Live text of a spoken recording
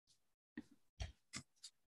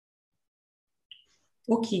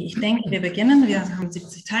Okay, ich denke, wir beginnen. Wir haben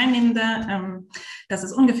 70 Teilnehmende. Das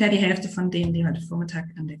ist ungefähr die Hälfte von denen, die heute Vormittag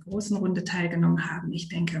an der großen Runde teilgenommen haben. Ich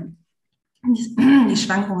denke, die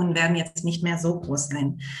Schwankungen werden jetzt nicht mehr so groß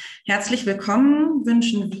sein. Herzlich willkommen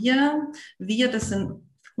wünschen wir, das sind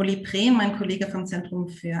Uli Prehn, mein Kollege vom Zentrum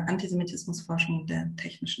für Antisemitismusforschung der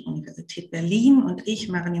Technischen Universität Berlin, und ich,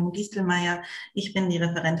 Jung-Diestelmeier. Ich bin die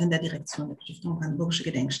Referentin der Direktion der Stiftung Brandenburgische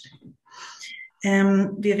Gedenkstätten.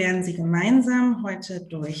 Wir werden Sie gemeinsam heute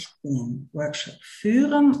durch den Workshop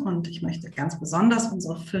führen, und ich möchte ganz besonders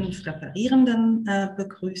unsere 5 Referierenden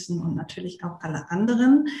begrüßen und natürlich auch alle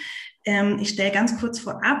anderen. Ich stelle ganz kurz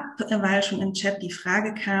vorab, weil schon im Chat die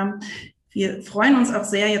Frage kam, wir freuen uns auch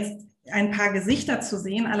sehr, jetzt ein paar Gesichter zu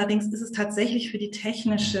sehen. Allerdings ist es tatsächlich für die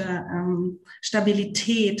technische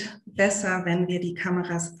Stabilität besser, wenn wir die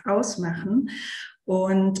Kameras ausmachen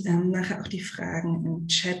und nachher auch die Fragen im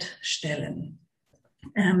Chat stellen.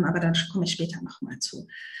 Aber dann komme ich später nochmal zu.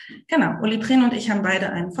 Genau, Uli Prehn und ich haben beide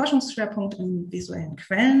einen Forschungsschwerpunkt in visuellen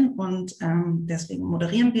Quellen, und deswegen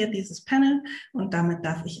moderieren wir dieses Panel, und damit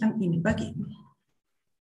darf ich an ihn übergeben.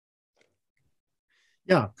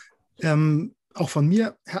 Ja, auch von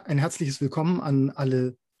mir ein herzliches Willkommen an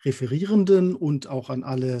alle Referierenden und auch an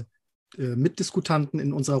alle Mitdiskutanten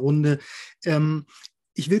in unserer Runde.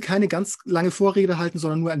 Ich will keine ganz lange Vorrede halten,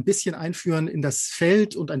 sondern nur ein bisschen einführen in das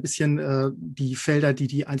Feld und ein bisschen die Felder, die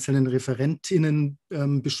die einzelnen ReferentInnen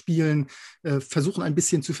bespielen, versuchen ein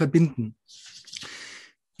bisschen zu verbinden.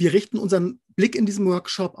 Wir richten unseren Blick in diesem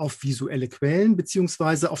Workshop auf visuelle Quellen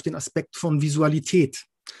beziehungsweise auf den Aspekt von Visualität.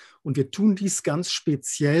 Und wir tun dies ganz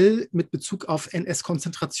speziell mit Bezug auf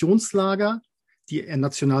NS-Konzentrationslager, die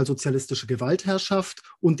nationalsozialistische Gewaltherrschaft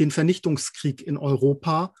und den Vernichtungskrieg in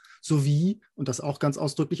Europa, sowie, und das auch ganz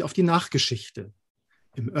ausdrücklich, auf die Nachgeschichte.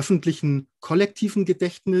 Im öffentlichen, kollektiven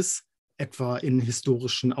Gedächtnis, etwa in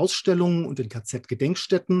historischen Ausstellungen und in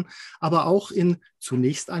KZ-Gedenkstätten, aber auch in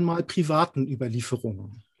zunächst einmal privaten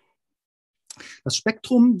Überlieferungen. Das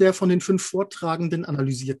Spektrum der von den 5 Vortragenden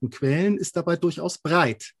analysierten Quellen ist dabei durchaus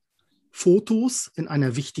breit. Fotos in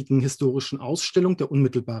einer wichtigen historischen Ausstellung der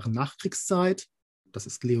unmittelbaren Nachkriegszeit, das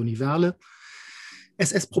ist Leonie Werle,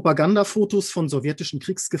 SS-Propagandafotos von sowjetischen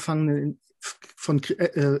Kriegsgefangenen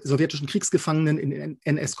in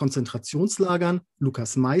NS-Konzentrationslagern,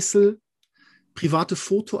 Lukas Meißel, private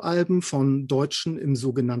Fotoalben von Deutschen im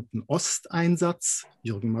sogenannten Osteinsatz,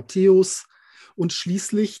 Jürgen Matthäus, und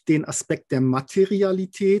schließlich den Aspekt der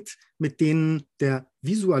Materialität mit denen der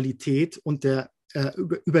Visualität und der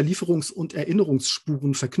Überlieferungs- und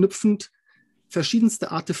Erinnerungsspuren verknüpfend,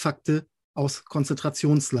 verschiedenste Artefakte aus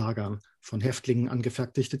Konzentrationslagern, von Häftlingen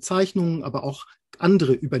angefertigte Zeichnungen, aber auch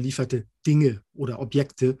andere überlieferte Dinge oder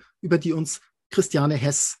Objekte, über die uns Christiane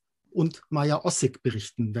Hess und Maja Ossig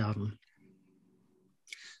berichten werden.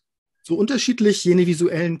 So unterschiedlich jene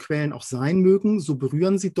visuellen Quellen auch sein mögen, so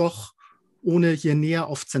berühren sie doch, ohne hier näher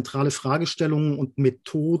auf zentrale Fragestellungen und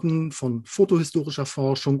Methoden von fotohistorischer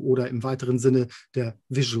Forschung oder im weiteren Sinne der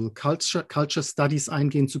Visual Culture Studies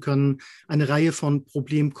eingehen zu können, eine Reihe von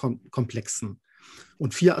Problemkomplexen.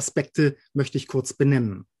 Und 4 Aspekte möchte ich kurz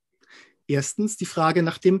benennen. Erstens die Frage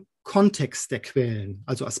nach dem Kontext der Quellen,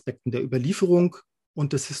 also Aspekten der Überlieferung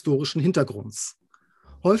und des historischen Hintergrunds.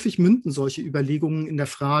 Häufig münden solche Überlegungen in der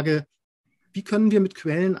Frage, wie können wir mit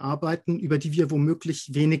Quellen arbeiten, über die wir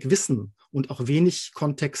womöglich wenig wissen und auch wenig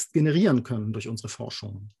Kontext generieren können durch unsere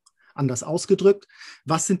Forschung? Anders ausgedrückt,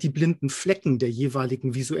 was sind die blinden Flecken der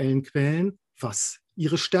jeweiligen visuellen Quellen, was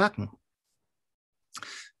ihre Stärken?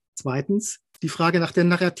 Zweitens, die Frage nach der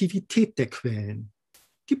Narrativität der Quellen.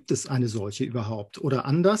 Gibt es eine solche überhaupt? Oder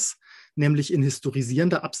anders, nämlich in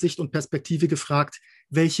historisierender Absicht und Perspektive gefragt,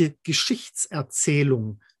 welche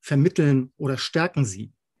Geschichtserzählung vermitteln oder stärken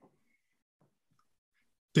sie?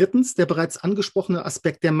 Drittens, der bereits angesprochene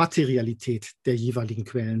Aspekt der Materialität der jeweiligen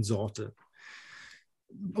Quellensorte.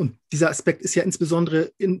 Und dieser Aspekt ist ja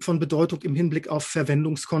insbesondere von Bedeutung im Hinblick auf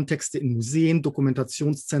Verwendungskontexte in Museen,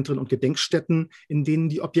 Dokumentationszentren und Gedenkstätten, in denen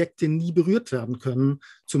die Objekte nie berührt werden können,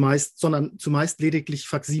 sondern zumeist lediglich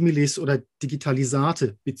Faksimiles oder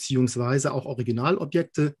Digitalisate beziehungsweise auch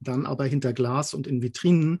Originalobjekte, dann aber hinter Glas und in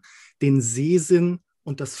Vitrinen, den Sehsinn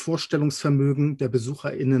und das Vorstellungsvermögen der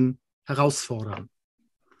BesucherInnen herausfordern.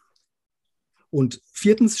 Und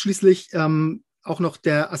viertens schließlich auch noch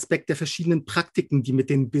der Aspekt der verschiedenen Praktiken, die mit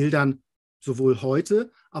den Bildern sowohl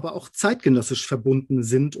heute, aber auch zeitgenössisch verbunden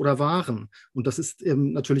sind oder waren. Und das ist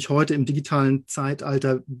natürlich heute im digitalen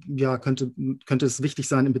Zeitalter, ja, könnte es wichtig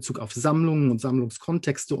sein in Bezug auf Sammlungen und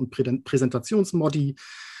Sammlungskontexte und Präsentationsmodi.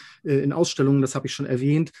 in Ausstellungen, das habe ich schon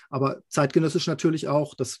erwähnt, aber zeitgenössisch natürlich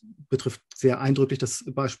auch. Das betrifft sehr eindrücklich das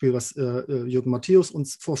Beispiel, was Jürgen Matthäus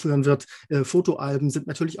uns vorführen wird. Fotoalben sind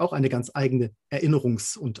natürlich auch eine ganz eigene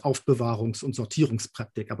Erinnerungs- und Aufbewahrungs- und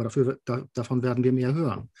Sortierungspraktik, aber davon werden wir mehr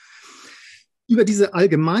hören. Über diese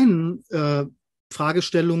allgemeinen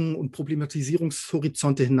Fragestellungen und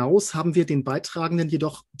Problematisierungshorizonte hinaus haben wir den Beitragenden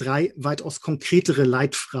jedoch 3 weitaus konkretere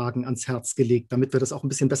Leitfragen ans Herz gelegt, damit wir das auch ein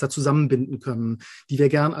bisschen besser zusammenbinden können, die wir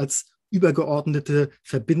gern als übergeordnete,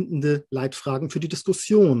 verbindende Leitfragen für die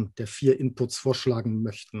Diskussion der 4 Inputs vorschlagen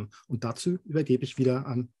möchten. Und dazu übergebe ich wieder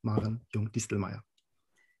an Maren Jung-Diestelmeier.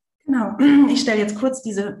 Genau, ich stelle jetzt kurz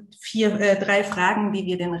diese 3 Fragen, die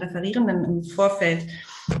wir den Referierenden im Vorfeld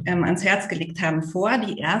ans Herz gelegt haben, vor.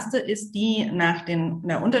 Die erste ist die nach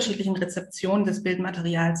der unterschiedlichen Rezeption des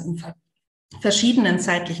Bildmaterials in verschiedenen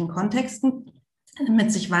zeitlichen Kontexten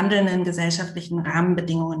mit sich wandelnden gesellschaftlichen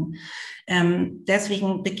Rahmenbedingungen.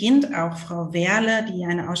 Deswegen beginnt auch Frau Werle, die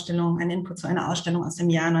einen Input zu einer Ausstellung aus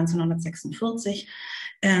dem Jahr 1946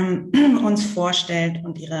 uns vorstellt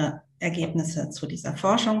und ihre Ergebnisse zu dieser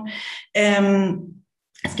Forschung.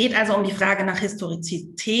 Es geht also um die Frage nach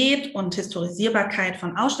Historizität und Historisierbarkeit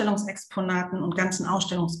von Ausstellungsexponaten und ganzen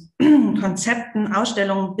Ausstellungskonzepten.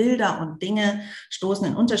 Ausstellungen, Bilder und Dinge stoßen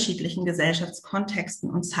in unterschiedlichen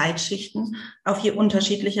Gesellschaftskontexten und Zeitschichten auf je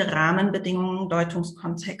unterschiedliche Rahmenbedingungen,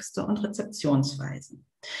 Deutungskontexte und Rezeptionsweisen.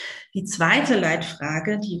 Die zweite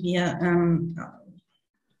Leitfrage, die wir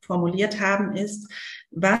formuliert haben, ist,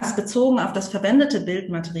 was bezogen auf das verwendete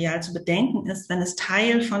Bildmaterial zu bedenken ist, wenn es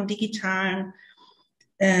Teil von digitalen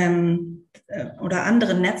oder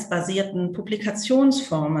anderen netzbasierten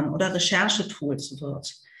Publikationsformen oder Recherchetools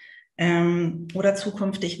wird oder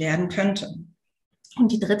zukünftig werden könnte.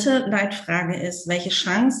 Und die dritte Leitfrage ist, welche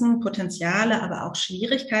Chancen, Potenziale, aber auch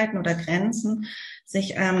Schwierigkeiten oder Grenzen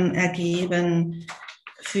sich ergeben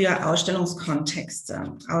für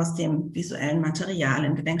Ausstellungskontexte aus dem visuellen Material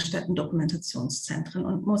in Gedenkstätten, Dokumentationszentren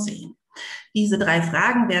und Museen. Diese 3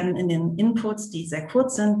 Fragen werden in den Inputs, die sehr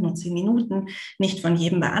kurz sind, nur 10 Minuten, nicht von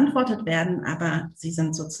jedem beantwortet werden, aber sie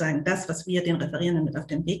sind sozusagen das, was wir den Referierenden mit auf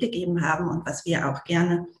den Weg gegeben haben und was wir auch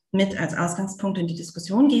gerne mit als Ausgangspunkt in die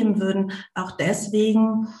Diskussion geben würden. Auch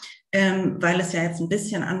deswegen, weil es ja jetzt ein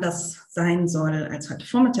bisschen anders sein soll als heute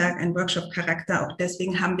Vormittag, ein Workshop-Charakter. Auch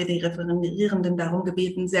deswegen haben wir die Referierenden darum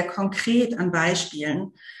gebeten, sehr konkret an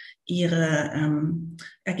Beispielen ihre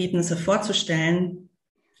Ergebnisse vorzustellen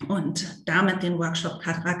und damit den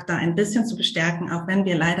Workshop-Charakter ein bisschen zu bestärken, auch wenn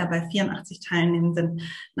wir leider bei 84 Teilnehmenden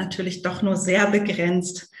natürlich doch nur sehr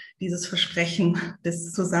begrenzt dieses Versprechen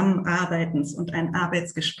des Zusammenarbeitens und ein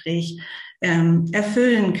Arbeitsgespräch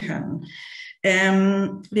erfüllen können.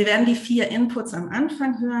 Wir werden die 4 Inputs am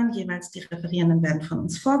Anfang hören, jeweils die Referierenden werden von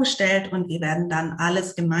uns vorgestellt und wir werden dann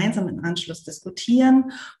alles gemeinsam im Anschluss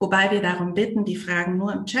diskutieren, wobei wir darum bitten, die Fragen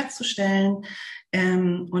nur im Chat zu stellen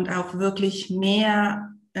und auch wirklich mehr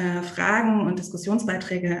Fragen und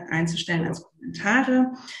Diskussionsbeiträge einzustellen als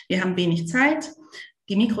Kommentare. Wir haben wenig Zeit.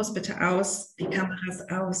 Die Mikros bitte aus, die Kameras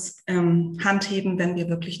aus, Handheben, wenn wir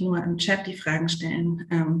wirklich nur im Chat die Fragen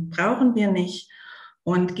stellen, brauchen wir nicht.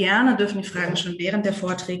 Und gerne dürfen die Fragen schon während der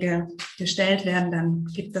Vorträge gestellt werden. Dann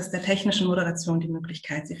gibt es der technischen Moderation die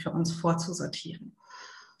Möglichkeit, sie für uns vorzusortieren.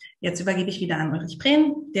 Jetzt übergebe ich wieder an Ulrich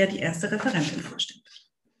Prehn, der die erste Referentin vorstellt.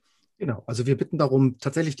 Genau, also wir bitten darum,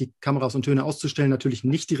 tatsächlich die Kameras und Töne auszustellen, natürlich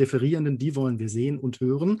nicht die Referierenden, die wollen wir sehen und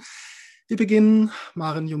hören. Wir beginnen,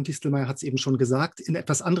 Maren Jung-Diestelmeier hat es eben schon gesagt, in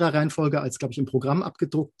etwas anderer Reihenfolge, als, glaube ich, im Programm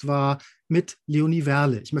abgedruckt war, mit Leonie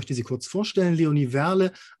Werle. Ich möchte sie kurz vorstellen. Leonie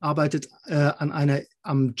Werle arbeitet an einer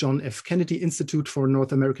am John F. Kennedy Institute for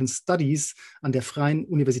North American Studies an der Freien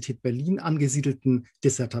Universität Berlin angesiedelten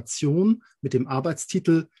Dissertation mit dem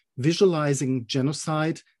Arbeitstitel Visualizing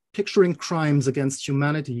Genocide, Picturing Crimes Against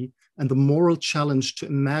Humanity and the Moral Challenge to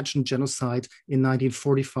Imagine Genocide in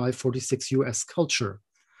 1945-46 US Culture.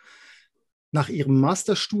 Nach ihrem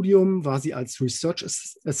Masterstudium war sie als Research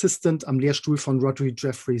Assistant am Lehrstuhl von Rhodri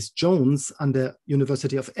Jeffreys Jones an der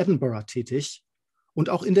University of Edinburgh tätig. Und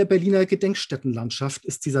auch in der Berliner Gedenkstättenlandschaft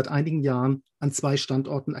ist sie seit einigen Jahren an 2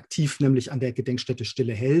 Standorten aktiv, nämlich an der Gedenkstätte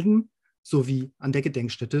Stille Helden sowie an der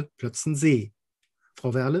Gedenkstätte Plötzensee.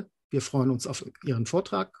 Frau Werle, wir freuen uns auf Ihren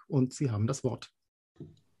Vortrag und Sie haben das Wort.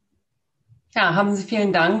 Ja, haben Sie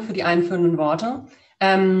vielen Dank für die einführenden Worte.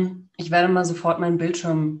 Ich werde mal sofort meinen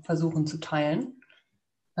Bildschirm versuchen zu teilen.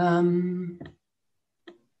 Das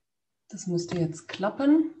müsste jetzt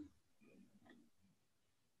klappen.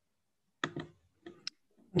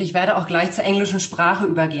 Und ich werde auch gleich zur englischen Sprache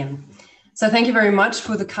übergehen. So thank you very much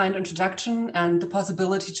for the kind introduction and the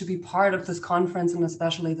possibility to be part of this conference and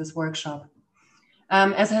especially this workshop.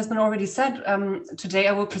 As has been already said, today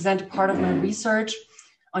I will present a part of my research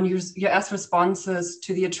on US responses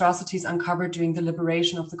to the atrocities uncovered during the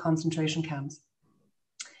liberation of the concentration camps.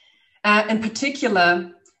 In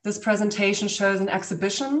particular, this presentation shows an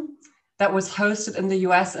exhibition that was hosted in the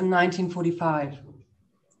US in 1945,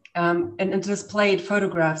 and it displayed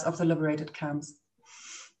photographs of the liberated camps.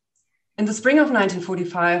 In the spring of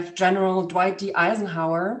 1945, General Dwight D.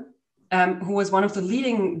 Eisenhower, who was one of the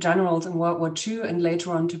leading generals in World War II and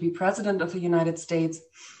later on to be president of the United States,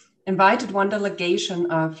 invited one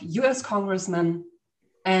delegation of US congressmen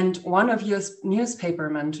and one of US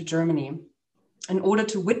newspapermen to Germany in order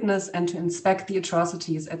to witness and to inspect the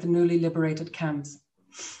atrocities at the newly liberated camps.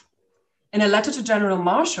 In a letter to General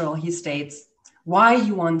Marshall, he states why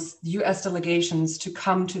he wants the US delegations to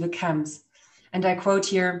come to the camps. And I quote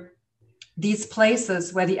here, "These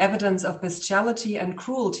places where the evidence of bestiality and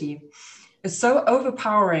cruelty is so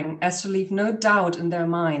overpowering as to leave no doubt in their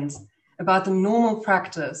minds about the normal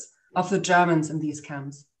practice of the Germans in these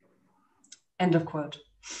camps." End of quote.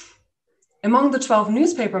 Among the 12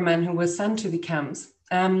 newspapermen who were sent to the camps,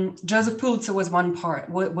 Joseph Pulitzer was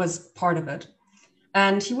part of it.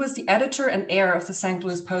 And he was the editor and heir of the St.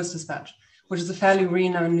 Louis Post-Dispatch, which is a fairly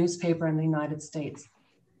renowned newspaper in the United States.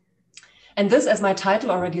 And this, as my title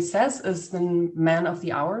already says, is the man of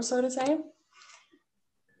the hour, so to say.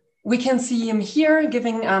 We can see him here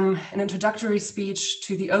giving an introductory speech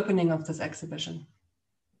to the opening of this exhibition.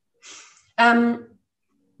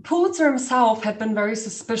 Pulitzer himself had been very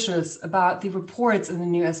suspicious about the reports in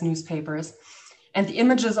the US newspapers and the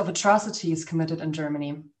images of atrocities committed in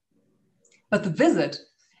Germany. But the visit,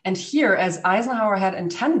 and here as Eisenhower had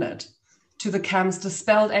intended, to the camps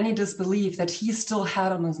dispelled any disbelief that he still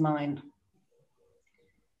had on his mind.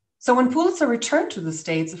 So when Pulitzer returned to the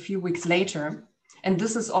States a few weeks later, and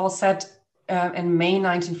this is all set in May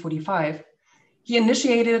 1945, he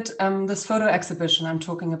initiated this photo exhibition I'm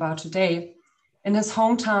talking about today in his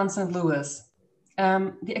hometown, St. Louis.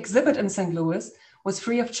 The exhibit in St. Louis was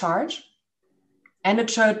free of charge, and it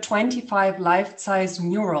showed 25 life-sized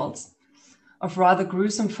murals of rather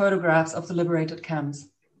gruesome photographs of the liberated camps.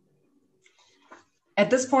 At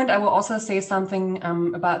this point, I will also say something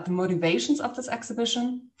about the motivations of this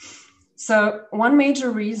exhibition. So one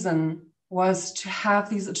major reason was to have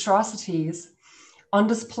these atrocities on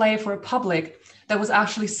display for a public that was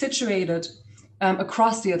actually situated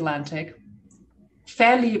across the Atlantic,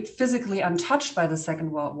 fairly physically untouched by the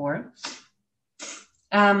Second World War.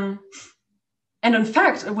 And in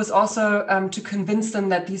fact, it was also to convince them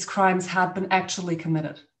that these crimes had been actually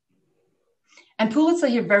committed. And Pulitzer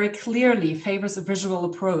here very clearly favors a visual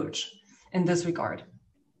approach in this regard.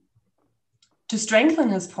 To strengthen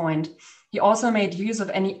his point, he also made use of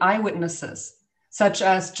any eyewitnesses, such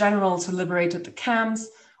as generals who liberated the camps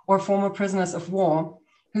or former prisoners of war,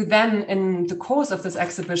 who then in the course of this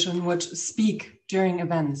exhibition would speak during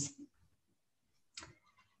events.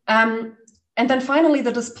 And then finally,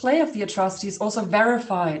 the display of the atrocities also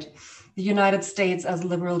verified the United States as a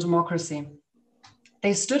liberal democracy.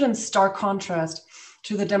 They stood in stark contrast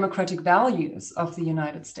to the democratic values of the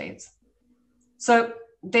United States. So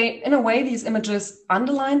they, in a way, these images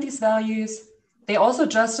underlined these values. They also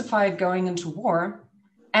justified going into war,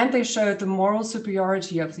 and they showed the moral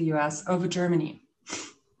superiority of the US over Germany.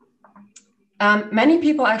 Many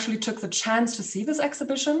people actually took the chance to see this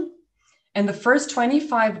exhibition. In the first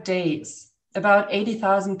 25 days, about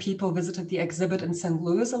 80,000 people visited the exhibit in St.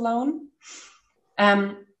 Louis alone.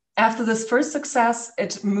 After this first success,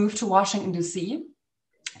 it moved to Washington, D.C.,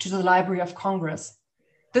 to the Library of Congress.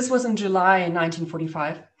 This was in July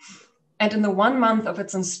 1945. And in the 1 month of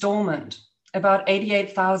its installment, about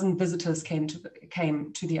 88,000 visitors came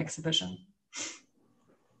to the exhibition.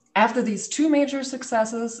 After these two major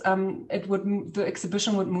successes, the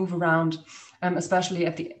exhibition would move around, especially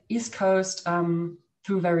at the East Coast,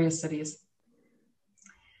 through various cities.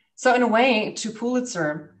 So in a way, to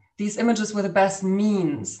Pulitzer, these images were the best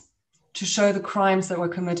means to show the crimes that were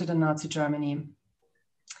committed in Nazi Germany.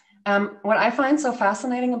 What I find so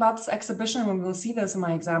fascinating about this exhibition, and we will see this in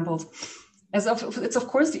my examples, is it's of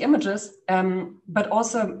course the images, but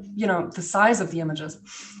also, the size of the images,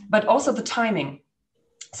 but also the timing.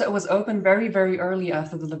 So it was opened very, very early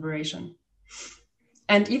after the liberation.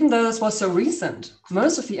 And even though this was so recent,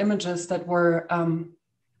 most of the images that were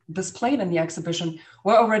displayed in the exhibition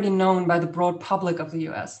were already known by the broad public of the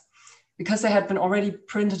US because they had been already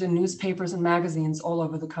printed in newspapers and magazines all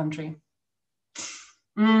over the country.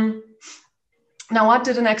 Now, what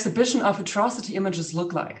did an exhibition of atrocity images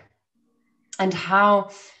look like? And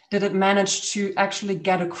how did it manage to actually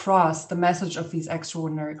get across the message of these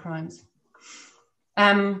extraordinary crimes?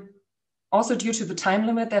 also due to the time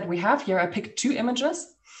limit that we have here, I picked 2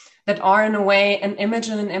 images that are in a way an image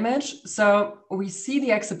in an image. So we see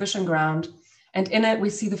the exhibition ground, and in it we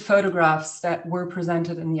see the photographs that were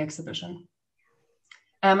presented in the exhibition.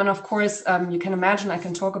 And of course, you can imagine I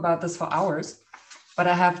can talk about this for hours, but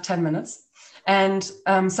I have 10 minutes. And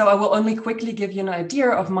so I will only quickly give you an idea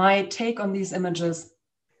of my take on these images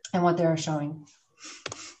and what they are showing.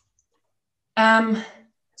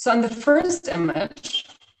 So in the first image,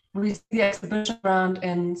 we see the exhibition ground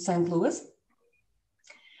in St. Louis,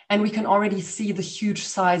 and we can already see the huge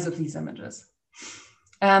size of these images.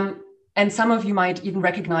 And some of you might even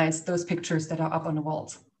recognize those pictures that are up on the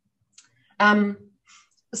walls.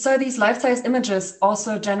 So these life-size images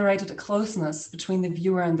also generated a closeness between the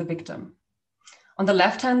viewer and the victim. On the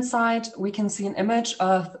left-hand side, we can see an image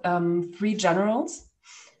of 3 generals,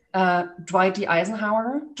 Dwight D.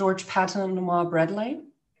 Eisenhower, George Patton, and Lamar Bradley.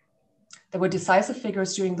 They were decisive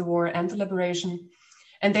figures during the war and the liberation,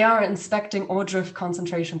 and they are inspecting Ohrdruf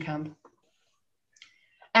concentration camp.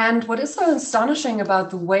 And what is so astonishing about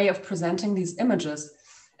the way of presenting these images,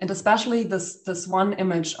 and especially this one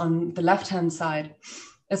image on the left-hand side,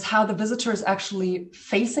 is how the visitor is actually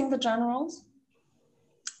facing the generals.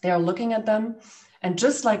 They are looking at them, and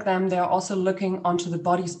just like them, they are also looking onto the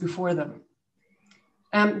bodies before them.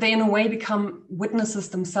 They, in a way, become witnesses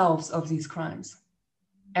themselves of these crimes.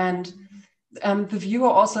 And the viewer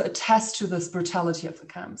also attests to this brutality of the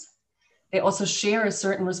camps. They also share a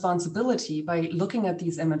certain responsibility by looking at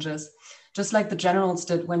these images, just like the generals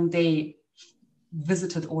did when they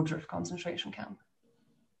visited Ohrdruf concentration camp.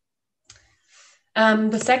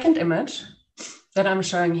 The second image that I'm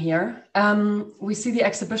showing here, we see the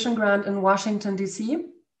exhibition ground in Washington, D.C.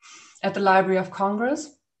 at the Library of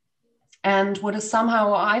Congress. And what is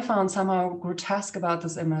I found somehow grotesque about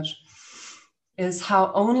this image is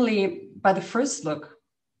how only by the first look,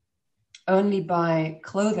 only by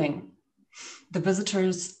clothing, the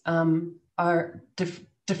visitors are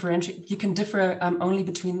differentiated. You can differ only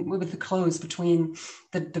with the clothes between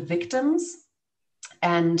the victims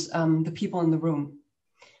and the people in the room.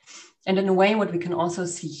 And in a way, what we can also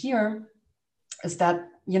see here is that,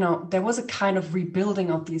 there was a kind of rebuilding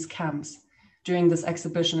of these camps during this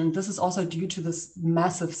exhibition. And this is also due to this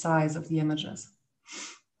massive size of the images.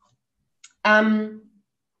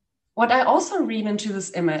 What I also read into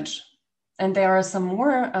this image, and there are some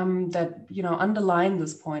more that underline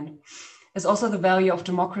this point, is also the value of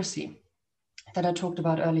democracy that I talked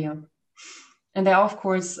about earlier. And there are, of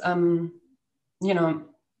course,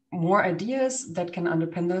 more ideas that can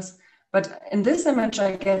underpin this. But in this image,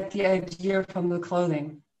 I get the idea from the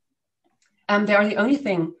clothing. They are the only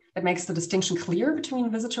thing that makes the distinction clear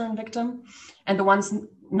between visitor and victim, and the ones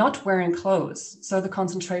not wearing clothes. So the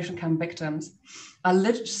concentration camp victims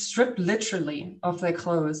are stripped literally of their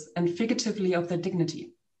clothes and figuratively of their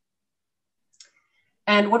dignity.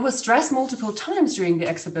 And what was stressed multiple times during the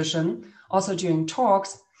exhibition, also during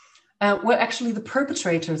talks, were actually the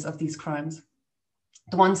perpetrators of these crimes,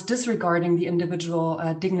 the ones disregarding the individual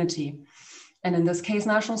dignity, and in this case,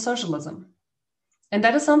 National Socialism. And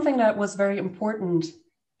that is something that was very important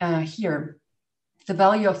here, the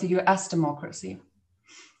value of the US democracy.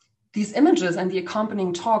 These images and the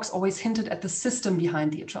accompanying talks always hinted at the system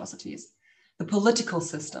behind the atrocities. The political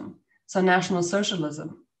system, so National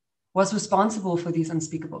Socialism, was responsible for these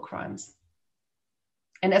unspeakable crimes.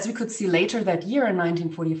 And as we could see later that year in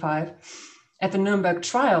 1945, at the Nuremberg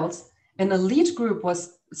trials, an elite group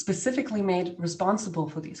was specifically made responsible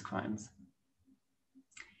for these crimes.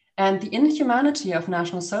 And the inhumanity of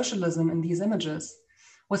National Socialism in these images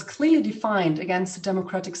was clearly defined against the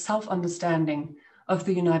democratic self-understanding of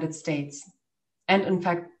the United States, and in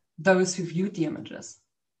fact, those who viewed the images.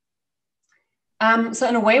 So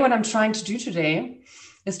in a way, what I'm trying to do today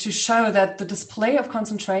is to show that the display of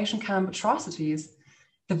concentration camp atrocities,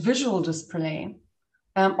 the visual display,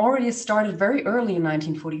 already started very early in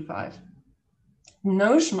 1945.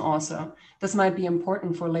 Notion also, this might be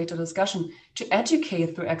important for later discussion, to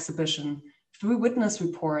educate through exhibition, through witness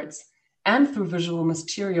reports, and through visual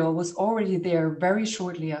material was already there very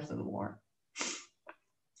shortly after the war.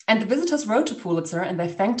 And the visitors wrote to Pulitzer and they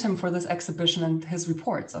thanked him for this exhibition and his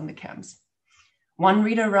reports on the camps. One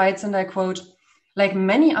reader writes, and I quote, "Like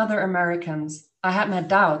many other Americans, I had my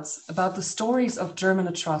doubts about the stories of German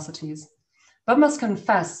atrocities, but must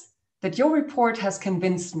confess that your report has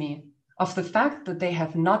convinced me of the fact that they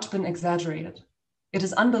have not been exaggerated. It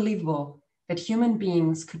is unbelievable that human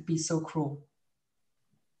beings could be so cruel."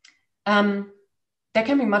 There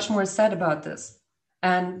can be much more said about this.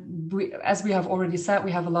 And as we have already said,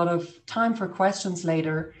 we have a lot of time for questions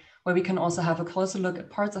later, where we can also have a closer look at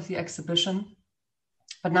parts of the exhibition.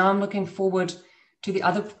 But now I'm looking forward to the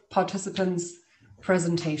other participants'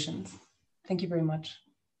 presentations. Thank you very much.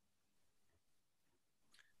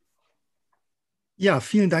 Ja,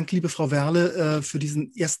 vielen Dank, liebe Frau Werle, für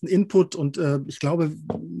diesen ersten Input. Und ich glaube,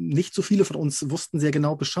 nicht so viele von uns wussten sehr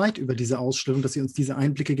genau Bescheid über diese Ausstellung, dass Sie uns diese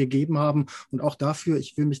Einblicke gegeben haben. Und auch dafür,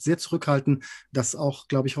 ich will mich sehr zurückhalten, dass auch,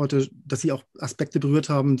 glaube ich, heute, dass Sie auch Aspekte berührt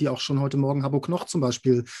haben, die auch schon heute Morgen Habbo Knoch zum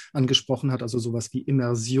Beispiel angesprochen hat. Also sowas wie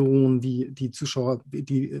Immersion, wie die Zuschauer,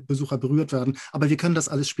 die Besucher berührt werden. Aber wir können das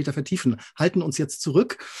alles später vertiefen. Halten uns jetzt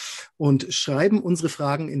zurück und schreiben unsere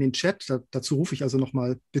Fragen in den Chat. Dazu rufe ich also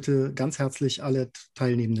nochmal bitte ganz herzlich alle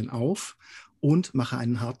Teilnehmenden auf und mache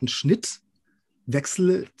einen harten Schnitt.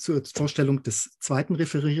 Wechsle zur Vorstellung des zweiten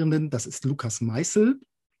Referierenden, das ist Lukas Meißel.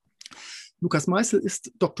 Lukas Meißel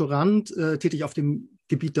ist Doktorand, tätig auf dem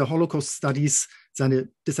Gebiet der Holocaust Studies. Seine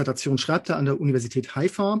Dissertation schreibt er an der Universität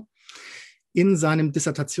Haifa. In seinem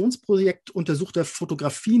Dissertationsprojekt untersucht er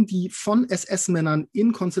Fotografien, die von SS-Männern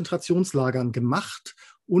in Konzentrationslagern gemacht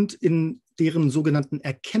und in deren sogenannten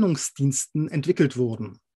Erkennungsdiensten entwickelt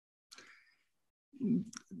wurden.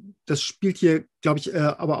 Das spielt hier, glaube ich,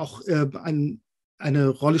 aber auch eine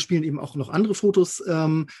Rolle spielen eben auch noch andere Fotos.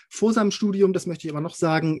 Vor seinem Studium, das möchte ich aber noch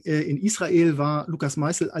sagen, in Israel war Lukas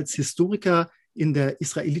Meißel als Historiker in der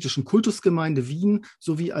israelitischen Kultusgemeinde Wien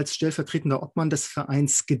sowie als stellvertretender Obmann des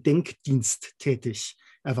Vereins Gedenkdienst tätig.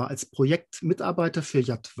 Er war als Projektmitarbeiter für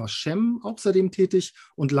Yad Vashem außerdem tätig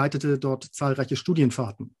und leitete dort zahlreiche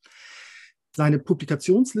Studienfahrten. Seine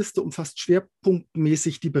Publikationsliste umfasst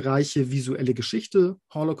schwerpunktmäßig die Bereiche visuelle Geschichte,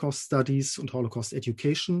 Holocaust Studies und Holocaust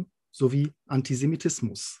Education sowie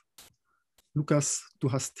Antisemitismus. Lukas,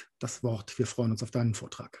 du hast das Wort. Wir freuen uns auf deinen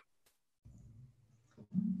Vortrag.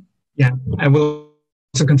 Yeah, I will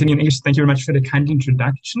also continue in English. Thank you very much for the kind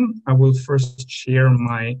introduction. I will first share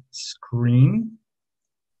my screen.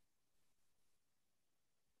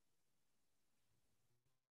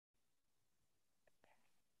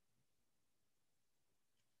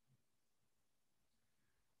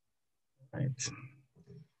 Right.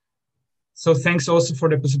 So thanks also for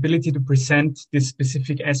the possibility to present this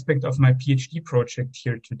specific aspect of my PhD project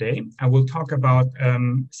here today. I will talk about a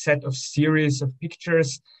set of series of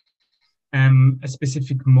pictures, a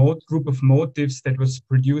specific group of motives that was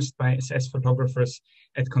produced by SS photographers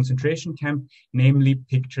at concentration camp, namely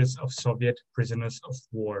pictures of Soviet prisoners of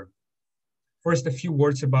war. First, a few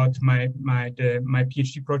words about my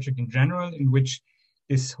PhD project in general, in which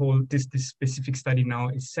this specific study now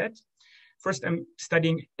is set. First, I'm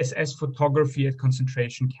studying SS photography at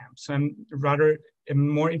concentration camps. So I'm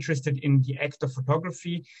more interested in the act of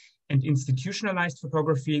photography and institutionalized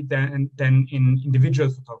photography than in individual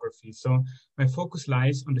photography. So my focus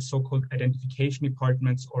lies on the so-called identification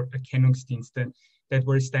departments or Erkennungsdienste that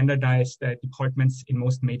were standardized departments in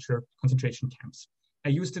most major concentration camps. I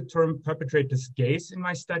use the term perpetrator's gaze in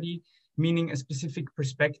my study, meaning a specific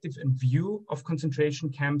perspective and view of concentration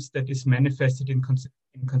camps that is manifested in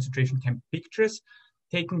concentration camp pictures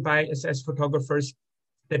taken by SS photographers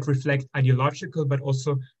that reflect ideological but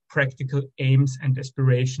also practical aims and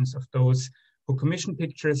aspirations of those who commissioned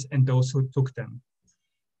pictures and those who took them.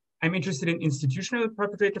 I'm interested in institutional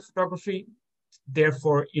perpetrator photography,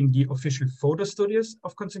 therefore in the official photo studios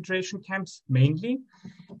of concentration camps mainly,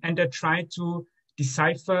 and I try to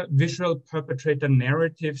decipher visual perpetrator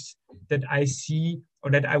narratives that I see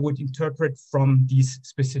or that I would interpret from these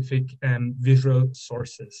specific visual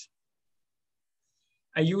sources.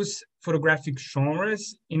 I use photographic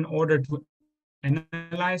genres in order to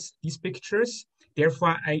analyze these pictures.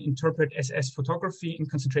 Therefore, I interpret SS photography in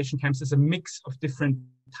concentration camps as a mix of different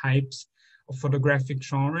types of photographic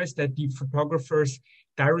genres that the photographers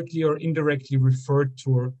directly or indirectly refer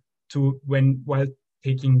to while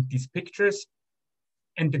taking these pictures.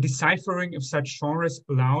 And the deciphering of such genres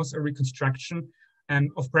allows a reconstruction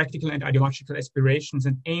of practical and ideological aspirations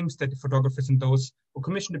and aims that the photographers and those who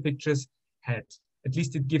commissioned the pictures had. At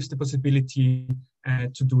least it gives the possibility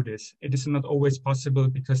to do this. It is not always possible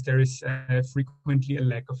because there is frequently a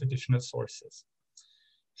lack of additional sources.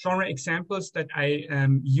 Genre examples that I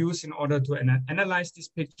use in order to analyze these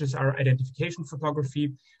pictures are identification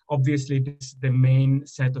photography. Obviously, this is the main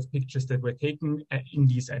set of pictures that were taken in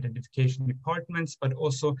these identification departments, but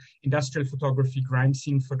also industrial photography, crime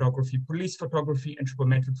scene photography, police photography,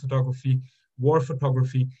 anthropometric photography, war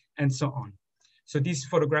photography, and so on. So these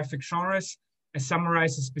photographic genres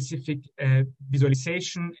summarize a specific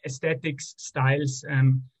visualization, aesthetics, styles,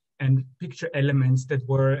 and picture elements that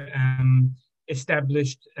were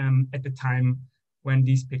established at the time when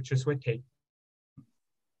these pictures were taken.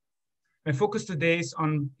 My focus today is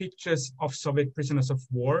on pictures of Soviet prisoners of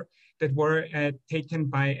war that were taken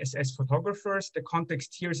by SS photographers. The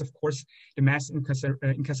context here is, of course, the mass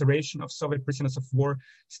incarceration of Soviet prisoners of war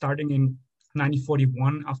starting in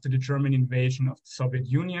 1941 after the German invasion of the Soviet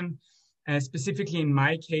Union. Specifically in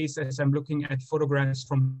my case, as I'm looking at photographs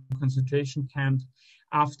from concentration camps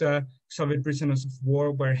after Soviet prisoners of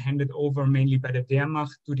war were handed over mainly by the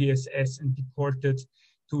Wehrmacht to the SS and deported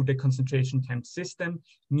to the concentration camp system.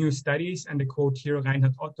 New studies, and the quote here,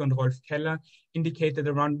 Reinhard Otto and Rolf Keller, indicate that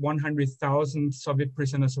around 100,000 Soviet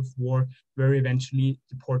prisoners of war were eventually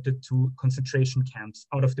deported to concentration camps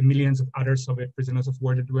out of the millions of other Soviet prisoners of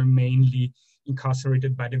war that were mainly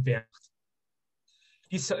incarcerated by the Wehrmacht.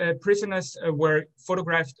 These prisoners were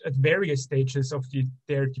photographed at various stages of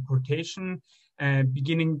their deportation,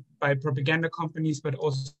 beginning by propaganda companies, but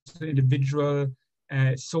also individual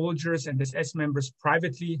soldiers and SS members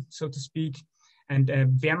privately, so to speak, and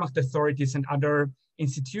Wehrmacht authorities and other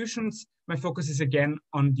institutions. My focus is again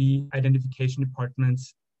on the identification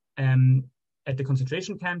departments at the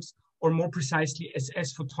concentration camps, or more precisely,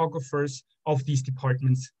 SS photographers of these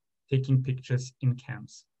departments taking pictures in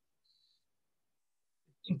camps.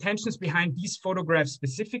 Intentions behind these photographs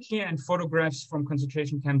specifically and photographs from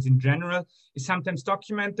concentration camps in general is sometimes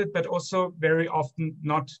documented, but also very often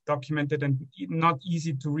not documented and not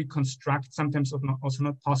easy to reconstruct, sometimes also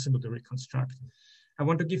not possible to reconstruct. I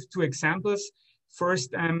want to give two examples.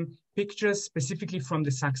 First, pictures specifically from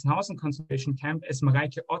the Sachsenhausen concentration camp, as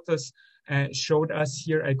Mareike Otters showed us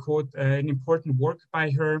here, I quote an important work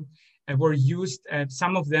by her, were used,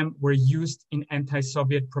 some of them were used in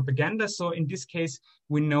anti-Soviet propaganda. So in this case,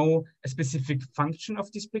 we know a specific function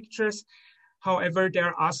of these pictures. However,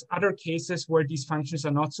 there are other cases where these functions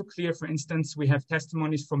are not so clear. For instance, we have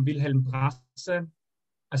testimonies from Wilhelm Brasse,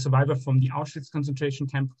 a survivor from the Auschwitz concentration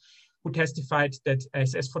camp, who testified that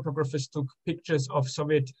SS photographers took pictures of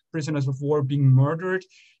Soviet prisoners of war being murdered.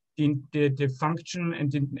 The function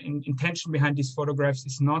and the intention behind these photographs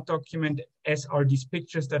is not documented, as are these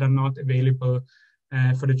pictures that are not available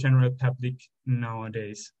for the general public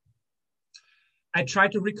nowadays. I try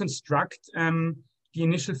to reconstruct the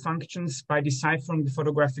initial functions by deciphering the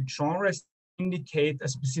photographic genres, indicate a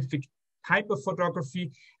specific type of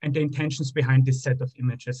photography and the intentions behind this set of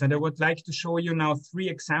images. And I would like to show you now three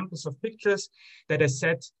examples of pictures that I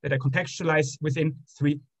contextualize within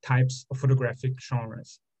three types of photographic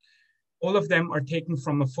genres. All of them are taken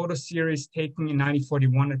from a photo series taken in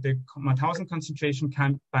 1941 at the Mauthausen concentration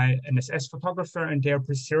camp by an SS photographer, and they are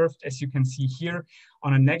preserved, as you can see here,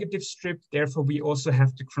 on a negative strip. Therefore, we also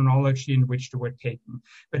have the chronology in which they were taken.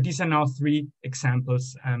 But these are now three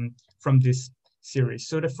examples from this series.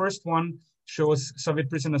 So the first one shows Soviet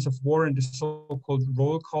prisoners of war in the so-called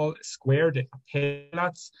roll call square, the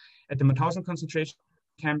Appellplatz, at the Mauthausen concentration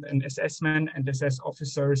camp, and SS men and SS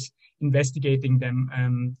officers investigating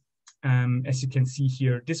them. As you can see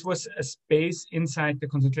here, this was a space inside the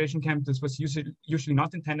concentration camp. This was usually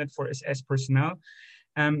not intended for SS personnel.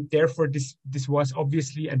 Therefore, this was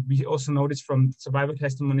obviously, and we also noticed from survival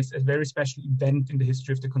testimonies, a very special event in the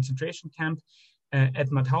history of the concentration camp at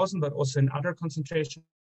Mauthausen, but also in other concentration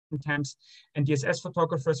camps. And the SS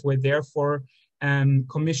photographers were therefore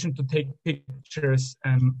commissioned to take pictures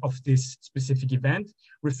of this specific event,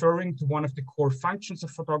 referring to one of the core functions of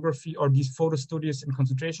photography, or these photo studios in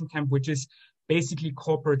concentration camp, which is basically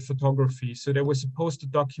corporate photography. So they were supposed to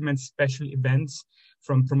document special events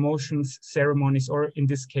from promotions, ceremonies, or in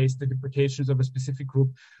this case, the deportations of a specific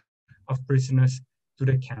group of prisoners to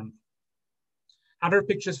the camp. Other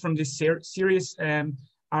pictures from this series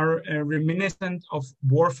are reminiscent of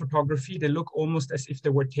war photography. They look almost as if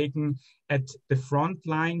they were taken at the front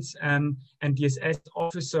lines, and the SS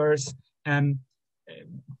officers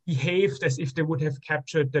behaved as if they would have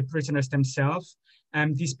captured the prisoners themselves.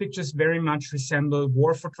 These pictures very much resemble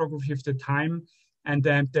war photography of the time, and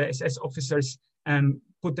the SS officers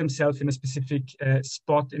put themselves in a specific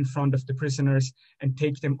spot in front of the prisoners and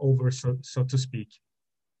take them over, so to speak.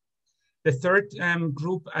 The third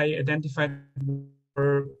group I identified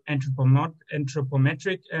were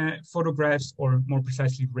anthropometric photographs, or more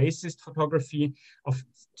precisely racist photography of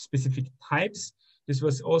specific types. This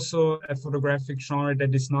was also a photographic genre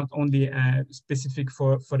that is not only specific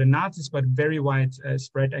for the Nazis, but very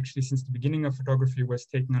widespread actually since the beginning of photography, was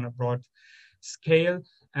taken on a broad scale.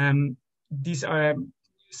 These are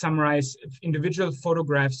summarize individual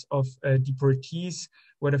photographs of deportees,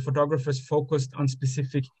 where the photographers focused on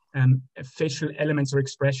specific facial elements or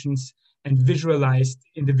expressions and visualized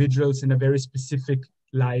individuals in a very specific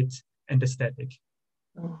light and aesthetic.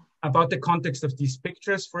 About the context of these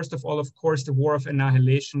pictures. First of all, of course, the war of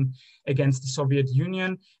annihilation against the Soviet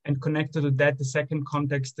Union, and connected to that, the second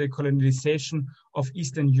context, the colonization of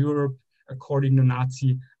Eastern Europe according to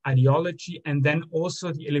Nazi ideology, and then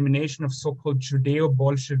also the elimination of so-called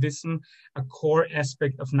Judeo-Bolshevism, a core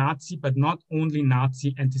aspect of Nazi, but not only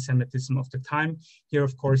Nazi anti-Semitism of the time. Here,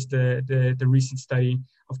 of course, the recent study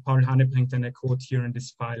of Paul Hanebringt, and I quote here in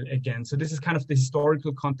this file again. So this is kind of the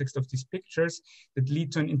historical context of these pictures that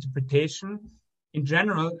lead to an interpretation. In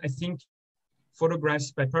general, I think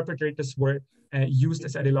photographs by perpetrators were used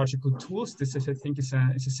as ideological tools. This is, I think, is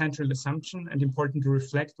a central assumption and important to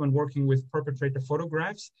reflect when working with perpetrator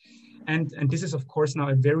photographs. And this is, of course, now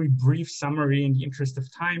a very brief summary in the interest of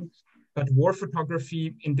time. But war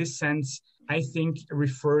photography, in this sense, I think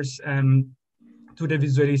refers to the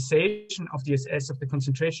visualization of the SS of the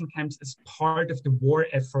concentration camps as part of the war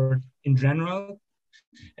effort in general,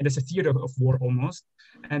 and as a theater of war almost.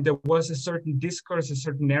 And there was a certain discourse, a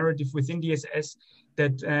certain narrative within the SS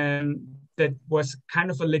that was kind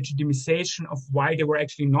of a legitimization of why they were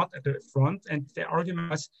actually not at the front. And the argument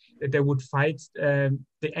was that they would fight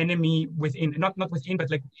the enemy within, not within, but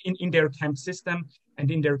like in their camp system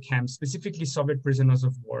and in their camps, specifically Soviet prisoners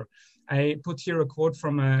of war. I put here a quote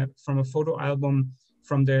from a photo album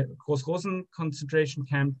from the Groß-Rosen concentration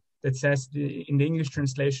camp that says, in the English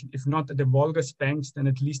translation, if not at the Volga's banks, then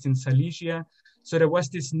at least in Silesia. So there was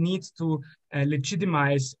this need to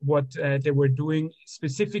legitimize what they were doing,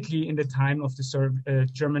 specifically in the time of the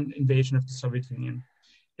German invasion of the Soviet Union.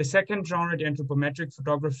 The second genre, the anthropometric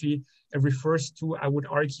photography, refers to, I would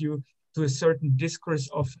argue, to a certain discourse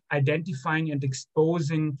of identifying and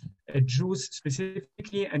exposing Jews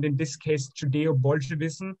specifically, and in this case,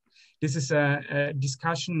 Judeo-Bolshevism. This is a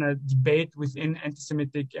discussion, a debate within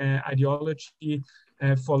anti-Semitic ideology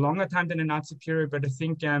for a longer time than the Nazi period, but I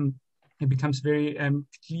think it becomes very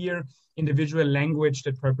clear in the visual language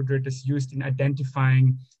that perpetrators used in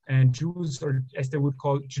identifying Jews, or as they would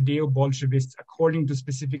call Judeo-Bolshevists, according to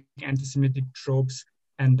specific anti-Semitic tropes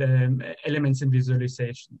and elements in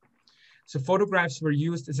visualization. So photographs were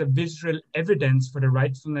used as a visual evidence for the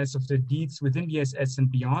rightfulness of the deeds within the SS and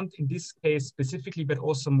beyond, in this case specifically, but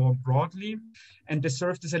also more broadly. And they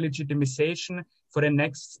served as a legitimization for the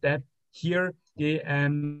next step. Here, the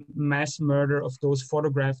mass murder of those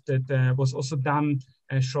photographed that was also done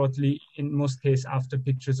shortly, in most cases, after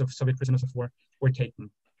pictures of Soviet prisoners of war were taken.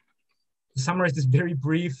 To summarize this very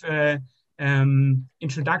brief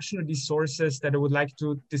introduction to these sources that I would like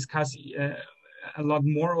to discuss a lot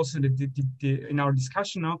more also in our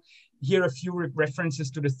discussion now. Here are a few references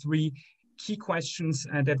to the three key questions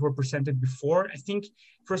that were presented before. I think,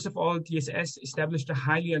 first of all, the SS established a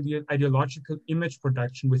highly ideological image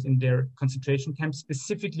production within their concentration camps,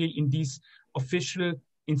 specifically in these official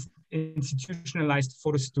institutionalized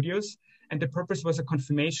photo studios. And the purpose was a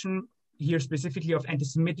confirmation here specifically of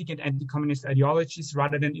anti-Semitic and anti-communist ideologies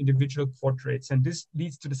rather than individual portraits. And this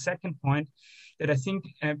leads to the second point, that I think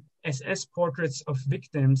SS portraits of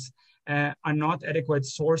victims are not adequate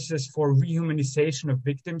sources for rehumanization of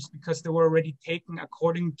victims, because they were already taken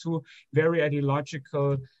according to very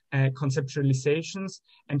ideological conceptualizations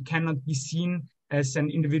and cannot be seen as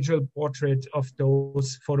an individual portrait of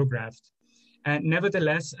those photographed.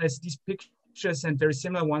 Nevertheless, as these pictures and very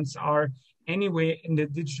similar ones are anyway in the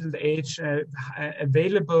digital age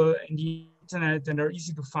available in the internet and are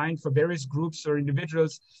easy to find for various groups or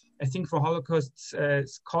individuals, I think for Holocaust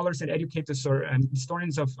scholars and educators or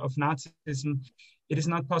historians of Nazism, it is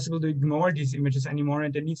not possible to ignore these images anymore,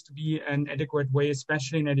 and there needs to be an adequate way,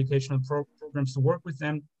 especially in educational programs, to work with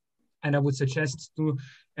them. And I would suggest to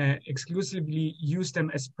exclusively use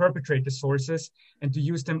them as perpetrator sources, and to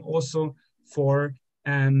use them also for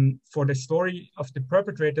the story of the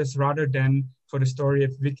perpetrators rather than for the story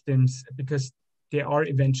of victims, because they are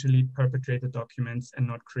eventually perpetrator documents and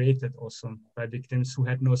not created also by victims who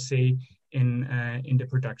had no say in the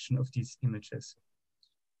production of these images.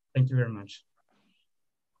 Thank you very much.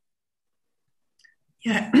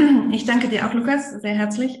 Ja, ich danke dir auch, Lukas, sehr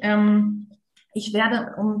herzlich. Ich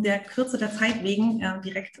werde um der Kürze der Zeit wegen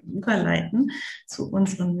direkt überleiten zu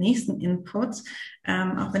unserem nächsten Input,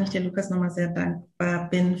 auch wenn ich dir, Lukas, nochmal sehr dankbar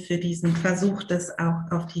bin für diesen Versuch, das auch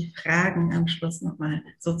auf die Fragen am Schluss nochmal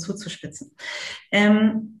so zuzuspitzen.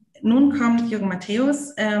 Nun kommt Jürgen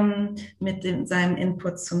Matthäus mit seinem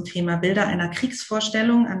Input zum Thema Bilder einer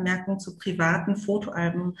Kriegsvorstellung, Anmerkungen zu privaten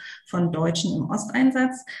Fotoalben von Deutschen im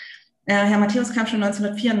Osteinsatz. Herr Matthäus kam schon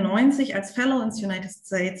 1994 als Fellow ins United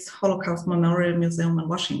States Holocaust Memorial Museum in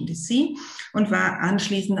Washington, D.C. und war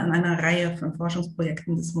anschließend an einer Reihe von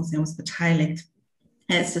Forschungsprojekten des Museums beteiligt.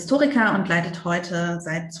 Er ist Historiker und leitet heute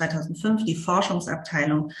seit 2005 die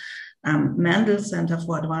Forschungsabteilung am Mandel Center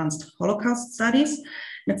for Advanced Holocaust Studies.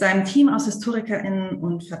 Mit seinem Team aus HistorikerInnen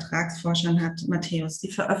und Vertragsforschern hat Matthäus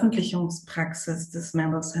die Veröffentlichungspraxis des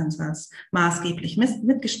Mandel Centers maßgeblich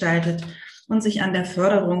mitgestaltet und sich an der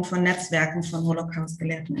Förderung von Netzwerken von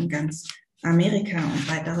Holocaust-Gelehrten in ganz Amerika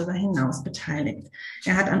und weit darüber hinaus beteiligt.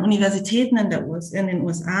 Er hat an Universitäten in den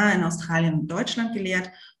USA, in Australien und Deutschland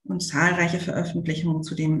gelehrt und zahlreiche Veröffentlichungen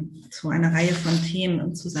zu einer Reihe von Themen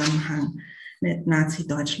im Zusammenhang mit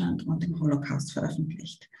Nazi-Deutschland und dem Holocaust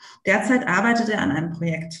veröffentlicht. Derzeit arbeitet er an einem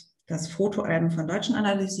Projekt, das Fotoalben von Deutschen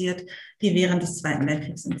analysiert, die während des Zweiten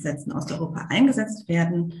Weltkriegs in Besetzten Osteuropa eingesetzt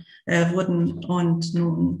wurden. Und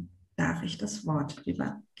nun darf ich das Wort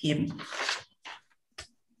übergeben.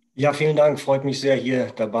 Ja, vielen Dank. Freut mich sehr, hier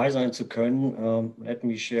dabei sein zu können. Let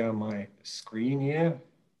me share my screen here.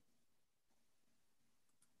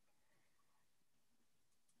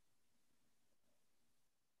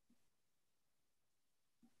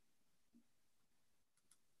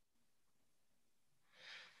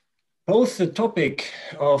 Both the topic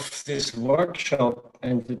of this workshop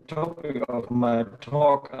and the topic of my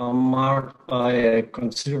talk are marked by a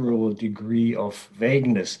considerable degree of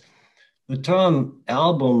vagueness. The term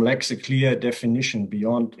album lacks a clear definition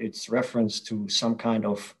beyond its reference to some kind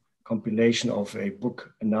of compilation of a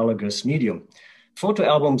book analogous medium. Photo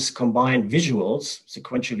albums combine visuals,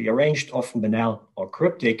 sequentially arranged, often banal or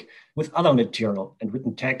cryptic, with other material and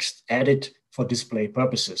written text added for display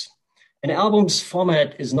purposes. An album's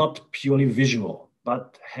format is not purely visual,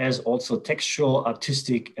 but has also textual,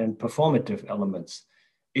 artistic, and performative elements.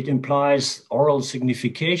 It implies oral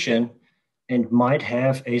signification and might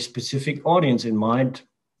have a specific audience in mind,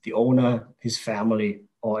 the owner, his family,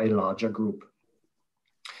 or a larger group.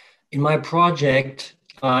 In my project,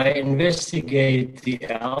 I investigate the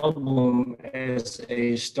album as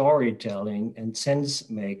a storytelling and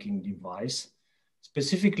sense-making device,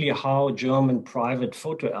 specifically how German private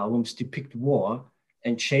photo albums depict war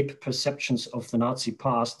and shape perceptions of the Nazi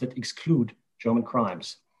past that exclude German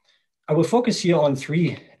crimes. I will focus here on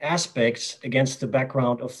three aspects against the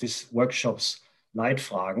background of this workshop's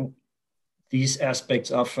Leitfragen. These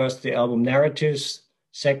aspects are first the album narratives,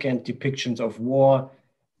 second depictions of war,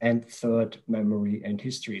 and third memory and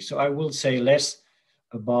history. So I will say less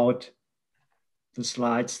about the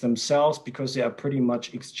slides themselves because they are pretty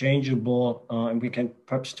much exchangeable and we can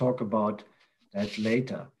perhaps talk about that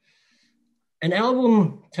later. An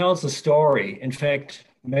album tells a story, in fact,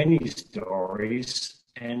 many stories,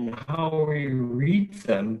 and how we read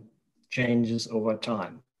them changes over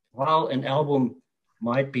time. While an album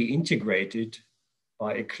might be integrated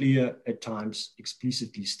by a clear, at times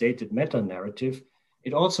explicitly stated meta-narrative,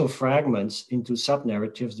 it also fragments into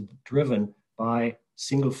sub-narratives driven by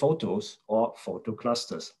single photos or photo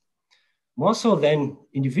clusters. More so than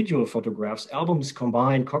individual photographs, albums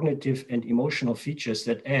combine cognitive and emotional features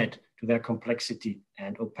that add to their complexity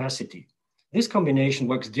and opacity. This combination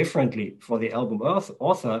works differently for the album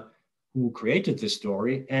author who created the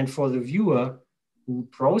story and for the viewer who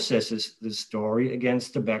processes the story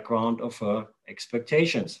against the background of her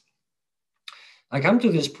expectations. I come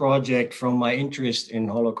to this project from my interest in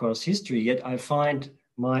Holocaust history, yet I find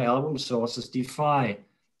my album sources defy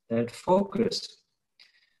that focus.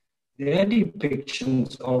 Their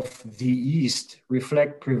depictions of the East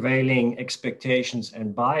reflect prevailing expectations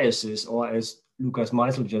and biases, or as Lukas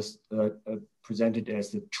Meisel just presented as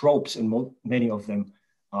the tropes, and many of them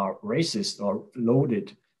are racist or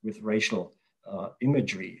loaded with racial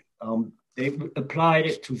imagery. They applied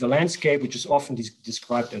it to the landscape, which is often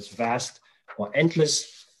described as vast or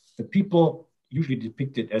endless. The people usually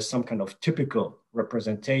depicted as some kind of typical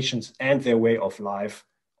representations, and their way of life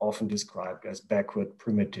often described as backward,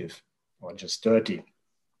 primitive, or just dirty.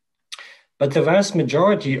 But the vast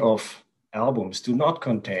majority of albums do not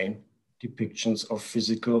contain depictions of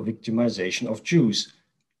physical victimization of Jews.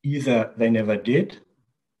 Either they never did,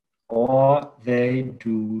 or they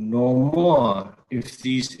do no more if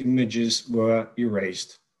these images were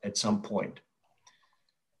erased at some point.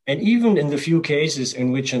 And even in the few cases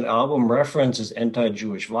in which an album references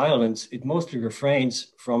anti-Jewish violence, it mostly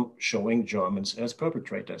refrains from showing Germans as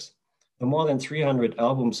perpetrators. The more than 300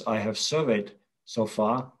 albums I have surveyed so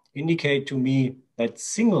far indicate to me that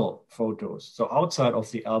single photos, so outside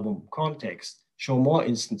of the album context, show more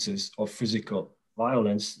instances of physical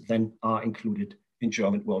violence than are included in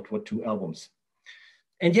German World War II albums.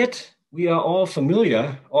 And yet, we are all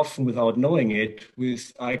familiar, often without knowing it,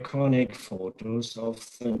 with iconic photos of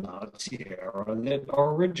the Nazi era that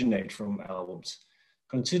originate from albums.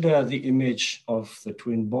 Consider the image of the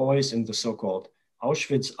twin boys in the so-called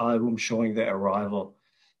Auschwitz album showing their arrival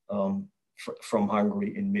from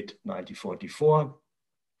Hungary in mid-1944,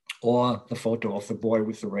 or the photo of the boy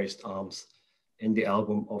with the raised arms in the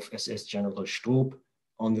album of SS General Stroop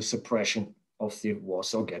on the suppression of the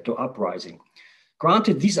Warsaw Ghetto Uprising.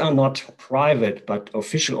 Granted, these are not private, but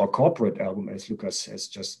official or corporate albums, as Lucas has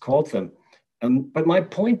just called them. But my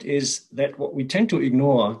point is that what we tend to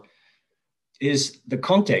ignore is the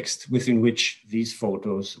context within which these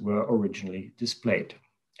photos were originally displayed.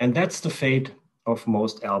 And that's the fate of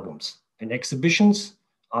most albums, in exhibitions,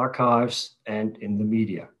 archives, and in the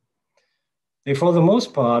media. They, for the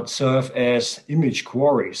most part, serve as image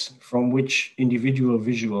quarries from which individual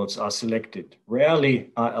visuals are selected.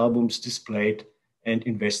 Rarely are albums displayed and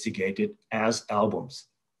investigated as albums.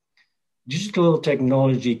 Digital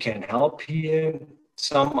technology can help here.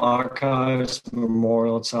 Some archives,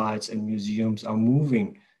 memorial sites, and museums are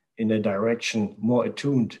moving in a direction more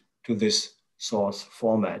attuned to this source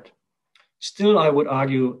format. Still, I would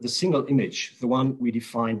argue the single image, the one we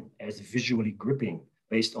define as visually gripping,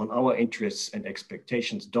 based on our interests and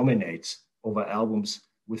expectations, dominates over albums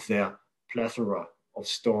with their plethora of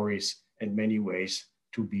stories and many ways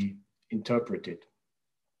to be interpreted.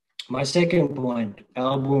 My second point,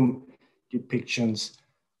 album depictions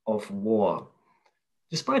of war.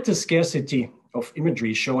 Despite the scarcity of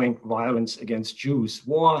imagery showing violence against Jews,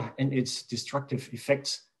 war and its destructive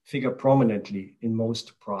effects figure prominently in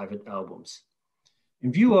most private albums.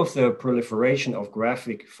 In view of the proliferation of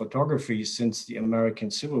graphic photography since the American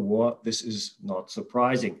Civil War, this is not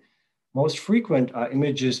surprising. Most frequent are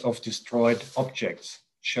images of destroyed objects,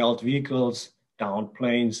 shelled vehicles, downed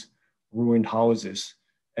planes, ruined houses,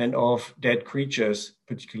 and of dead creatures,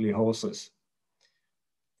 particularly horses.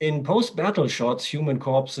 In post-battle shots, human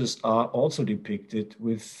corpses are also depicted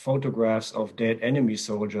with photographs of dead enemy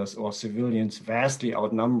soldiers or civilians vastly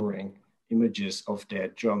outnumbering images of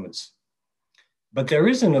dead Germans. But there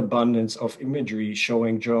is an abundance of imagery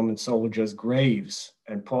showing German soldiers' graves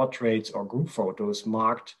and portraits or group photos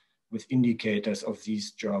marked with indicators of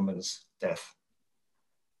these Germans' death.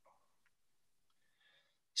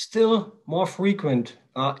 Still more frequent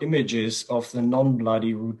are images of the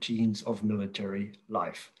non-bloody routines of military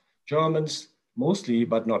life. Germans, mostly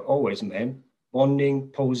but not always men, bonding,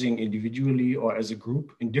 posing individually or as a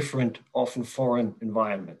group in different, often foreign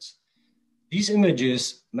environments. These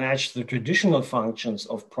images match the traditional functions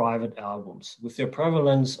of private albums with their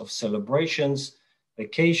prevalence of celebrations,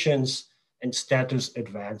 vacations, and status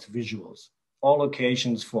advanced visuals, all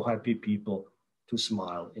occasions for happy people to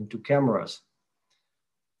smile into cameras.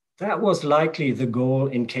 That was likely the goal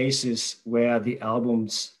in cases where the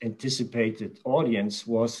album's anticipated audience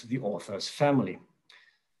was the author's family.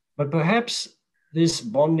 But perhaps this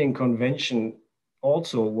bonding convention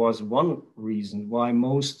also was one reason why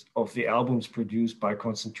most of the albums produced by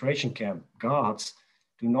concentration camp guards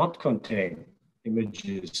do not contain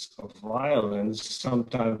images of violence,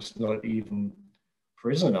 sometimes not even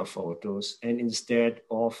prisoner photos, and instead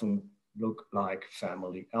often look like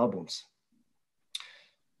family albums.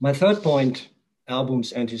 My third point,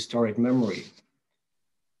 albums and historic memory.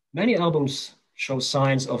 Many albums show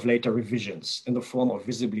signs of later revisions in the form of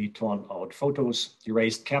visibly torn out photos,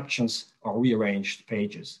 erased captions, or rearranged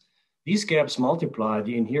pages. These gaps multiply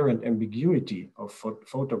the inherent ambiguity of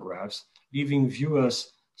photographs, leaving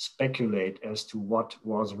viewers speculate as to what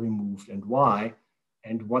was removed and why,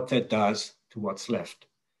 and what that does to what's left.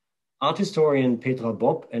 Art historian Petra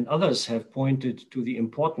Bob and others have pointed to the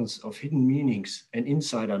importance of hidden meanings and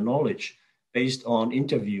insider knowledge based on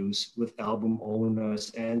interviews with album owners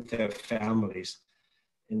and their families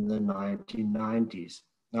in the 1990s.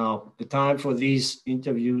 Now, the time for these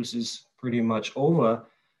interviews is pretty much over.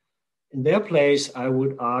 In their place, I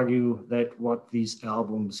would argue that what these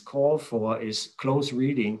albums call for is close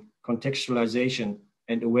reading, contextualization,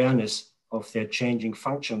 and awareness of their changing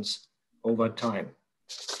functions over time.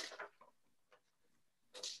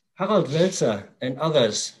 Harald Welzer and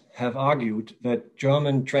others have argued that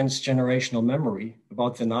German transgenerational memory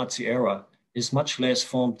about the Nazi era is much less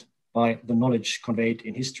formed by the knowledge conveyed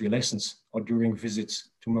in history lessons or during visits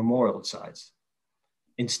to memorial sites.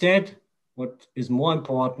 Instead, what is more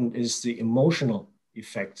important is the emotional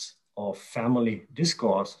effects of family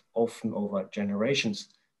discourse, often over generations,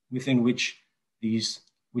 in which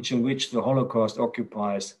the Holocaust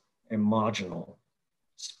occupies a marginal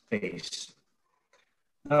space.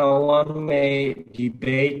 Now, one may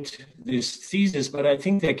debate this thesis, but I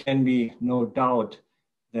think there can be no doubt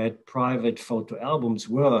that private photo albums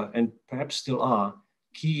were, and perhaps still are,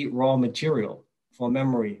 key raw material for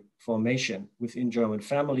memory formation within German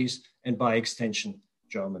families and by extension,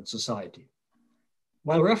 German society.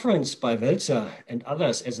 While referenced by Welzer and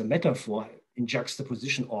others as a metaphor, in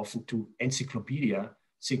juxtaposition often to encyclopedia,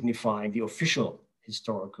 signifying the official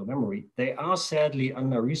historical memory, they are sadly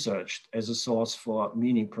under-researched as a source for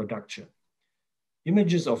meaning production.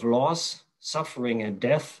 Images of loss, suffering, and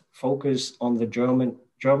death focus on the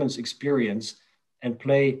Germans' experience and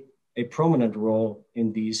play a prominent role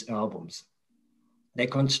in these albums. They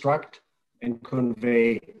construct and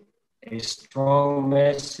convey a strong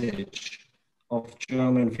message of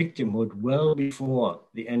German victimhood well before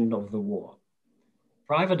the end of the war.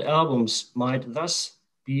 Private albums might thus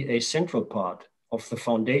be a central part of the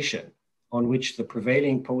foundation on which the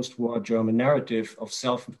prevailing post-war German narrative of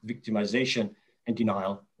self-victimization and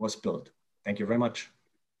denial was built. Thank you very much.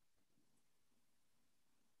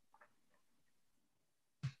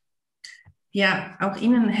 Ja, auch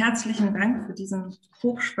Ihnen herzlichen Dank für diesen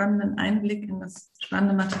hochspannenden Einblick in das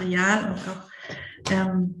spannende Material und auch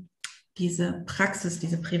diese Praxis,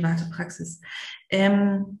 diese private Praxis.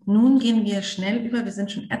 Nun gehen wir schnell über, wir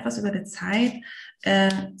sind schon etwas über der Zeit,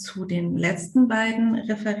 zu den letzten beiden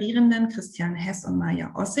Referierenden, Christian Hess und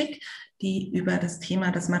Maja Ossig, die über das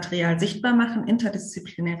Thema das Material sichtbar machen,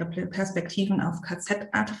 interdisziplinäre Perspektiven auf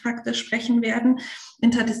KZ-Artefakte sprechen werden.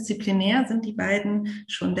 Interdisziplinär sind die beiden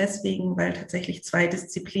schon deswegen, weil tatsächlich zwei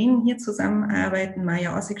Disziplinen hier zusammenarbeiten.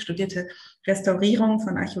 Maja Ossig studierte Restaurierung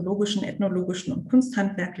von archäologischen, ethnologischen und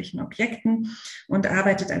kunsthandwerklichen Objekten und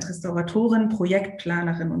arbeitet als Restauratorin,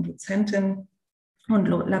 Projektplanerin und Dozentin und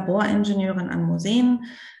Laboringenieurin an Museen,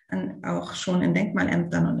 auch schon in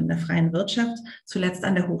Denkmalämtern und in der freien Wirtschaft, zuletzt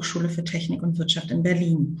an der Hochschule für Technik und Wirtschaft in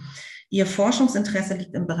Berlin. Ihr Forschungsinteresse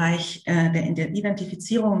liegt im Bereich der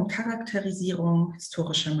Identifizierung und Charakterisierung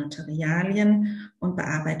historischer Materialien und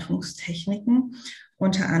Bearbeitungstechniken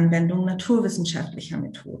unter Anwendung naturwissenschaftlicher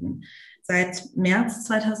Methoden. Seit März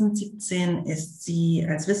 2017 ist sie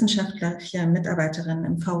als wissenschaftliche Mitarbeiterin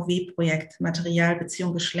im VW-Projekt Material,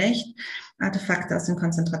 Beziehung, Geschlecht, Artefakte aus den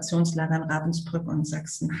Konzentrationslagern Ravensbrück und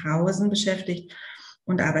Sachsenhausen beschäftigt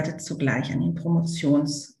und arbeitet zugleich an ihrem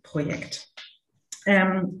Promotionsprojekt.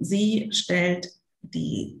 Sie stellt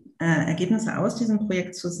die Ergebnisse aus diesem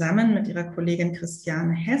Projekt zusammen mit ihrer Kollegin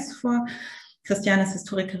Christiane Hess vor. Christiane ist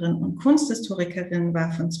Historikerin und Kunsthistorikerin,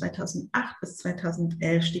 war von 2008 bis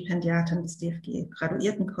 2011 Stipendiatin des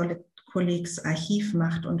DFG-Graduiertenkollegs Archiv,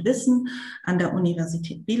 Macht und Wissen an der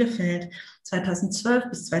Universität Bielefeld,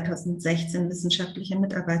 2012 bis 2016 wissenschaftliche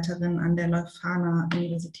Mitarbeiterin an der Leuphana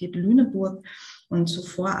Universität Lüneburg und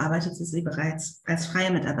zuvor arbeitete sie bereits als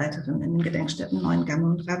freie Mitarbeiterin in den Gedenkstätten Neuengamme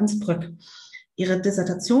und Ravensbrück. Ihre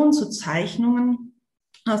Dissertation zu Zeichnungen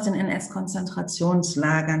aus den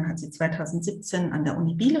NS-Konzentrationslagern hat sie 2017 an der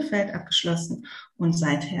Uni Bielefeld abgeschlossen und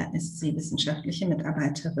seither ist sie wissenschaftliche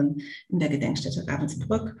Mitarbeiterin in der Gedenkstätte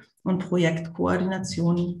Ravensbrück und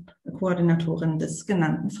Projektkoordinatorin des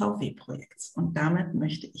genannten VW-Projekts. Und damit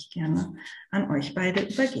möchte ich gerne an euch beide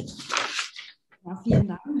übergeben. Ja, vielen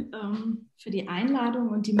Dank für die Einladung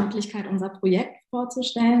und die Möglichkeit, unser Projekt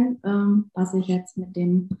vorzustellen, was ich jetzt mit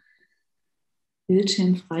dem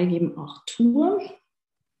Bildschirm freigeben auch tue.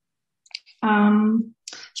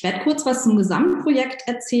 Ich werde kurz was zum Gesamtprojekt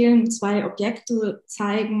erzählen, 2 Objekte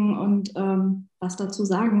zeigen und was dazu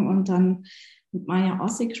sagen und dann mit Maja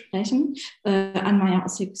Ossig sprechen, an Maja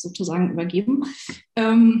Ossig sozusagen übergeben.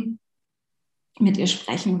 Mit ihr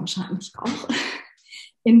sprechen wahrscheinlich auch.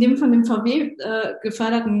 In dem von dem VW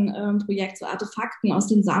geförderten Projekt zu Artefakten aus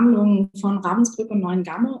den Sammlungen von Ravensbrück und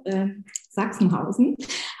Neuengamme, Sachsenhausen,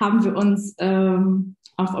 haben wir uns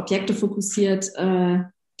auf Objekte fokussiert,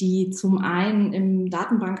 die zum einen im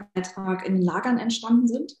Datenbankbeitrag in den Lagern entstanden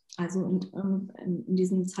sind, also in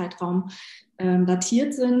diesem Zeitraum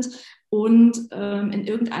datiert sind und in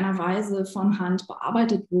irgendeiner Weise von Hand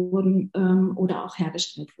bearbeitet wurden oder auch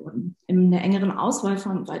hergestellt wurden. In der engeren Auswahl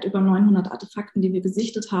von weit über 900 Artefakten, die wir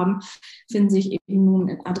gesichtet haben, finden sich eben nun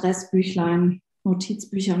Adressbüchlein,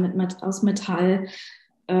 Notizbücher aus Metall,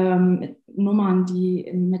 mit Nummern, die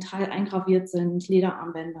in Metall eingraviert sind,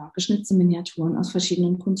 Lederarmbänder, geschnitzte Miniaturen aus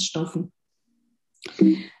verschiedenen Kunststoffen.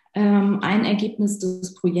 Ein Ergebnis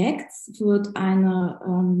des Projekts wird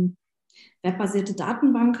eine webbasierte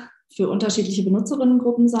Datenbank für unterschiedliche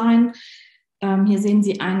Benutzerinnengruppen sein. Hier sehen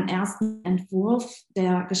Sie einen ersten Entwurf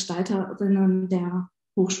der Gestalterinnen der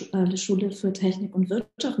Hochschule für Technik und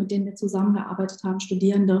Wirtschaft, mit denen wir zusammengearbeitet haben,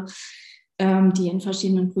 Studierende, die in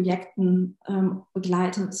verschiedenen Projekten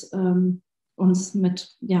begleitet uns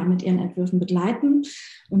mit ihren Entwürfen begleiten.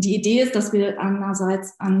 Und die Idee ist, dass wir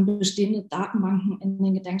einerseits an bestehende Datenbanken in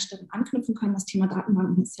den Gedenkstätten anknüpfen können. Das Thema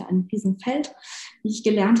Datenbanken ist ja ein Riesenfeld, wie ich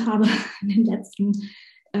gelernt habe in den letzten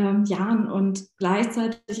Jahren und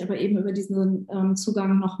gleichzeitig aber eben über diesen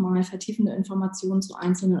Zugang nochmal vertiefende Informationen zu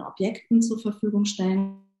einzelnen Objekten zur Verfügung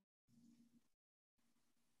stellen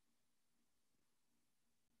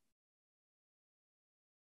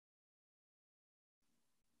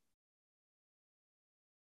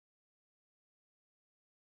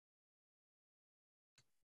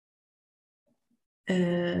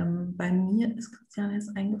Bei mir ist Christiane Hess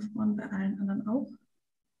eingefroren, bei allen anderen auch.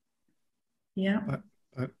 Ja.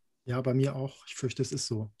 Ja, bei mir auch. Ich fürchte, es ist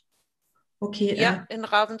so. Okay. Ja, in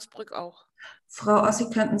Ravensbrück auch. Frau Ossi,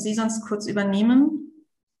 könnten Sie sonst kurz übernehmen?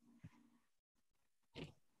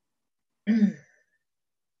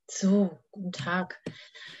 So, guten Tag.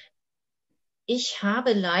 Ich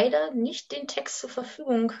habe leider nicht den Text zur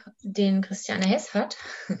Verfügung, den Christiane Hess hat.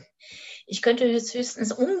 Ich könnte jetzt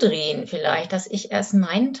höchstens umdrehen vielleicht, dass ich erst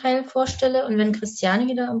meinen Teil vorstelle und wenn Christiane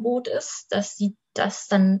wieder am Boot ist, dass sie das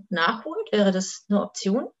dann nachholt. Wäre das eine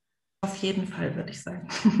Option? Auf jeden Fall, würde ich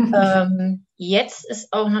sagen. Jetzt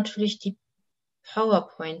ist auch natürlich die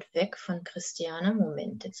PowerPoint weg von Christiane.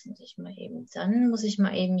 Moment, jetzt muss ich mal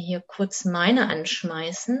eben hier kurz meine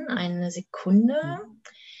anschmeißen. Eine Sekunde.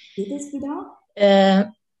 Geht es wieder?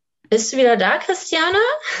 Bist du wieder da, Christiane?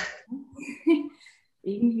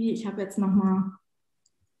 Irgendwie, ich habe jetzt noch mal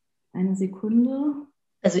eine Sekunde.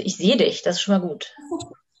 Also ich sehe dich, das ist schon mal gut.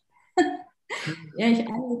 Ja, eine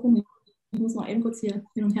Sekunde. Ich muss mal eben kurz hier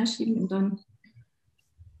hin und her schieben und dann,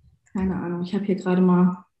 keine Ahnung, ich habe hier gerade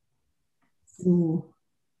mal so.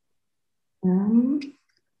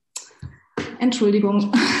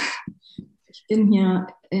 Entschuldigung. Ich bin hier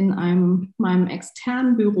in meinem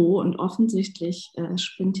externen Büro und offensichtlich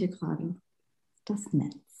spinnt hier gerade das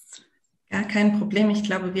Netz. Gar kein Problem. Ich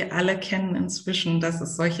glaube, wir alle kennen inzwischen, dass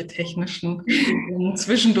es solche technischen Übungen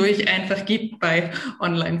zwischendurch einfach gibt bei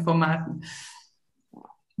Online-Formaten.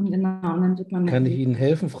 Und genau, und dann wird man. Kann ich Ihnen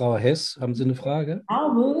helfen, Frau Hess? Haben Sie eine Frage?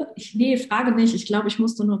 Nee, Frage nicht. Ich glaube, ich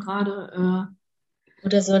musste nur gerade.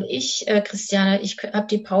 Oder soll ich, Christiane, ich habe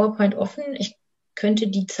die PowerPoint offen. Ich könnte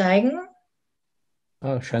die zeigen.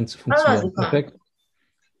 Scheint zu funktionieren. Super. Perfekt.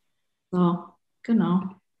 So, genau.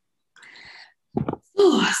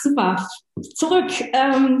 So, super. Zurück.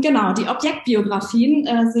 Genau, die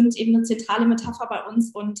Objektbiografien sind eben eine zentrale Metapher bei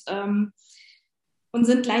uns und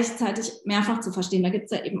sind gleichzeitig mehrfach zu verstehen. Da gibt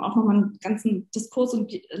es ja eben auch nochmal einen ganzen Diskurs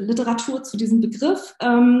und Literatur zu diesem Begriff.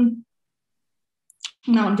 Und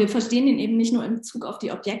wir verstehen ihn eben nicht nur in Bezug auf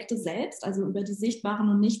die Objekte selbst, also über die sichtbaren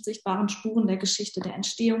und nicht sichtbaren Spuren der Geschichte, der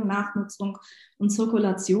Entstehung, Nachnutzung und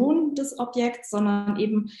Zirkulation des Objekts, sondern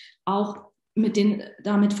eben auch mit den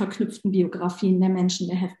damit verknüpften Biografien der Menschen,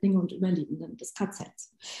 der Häftlinge und Überlebenden des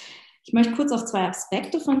KZs. Ich möchte kurz auf zwei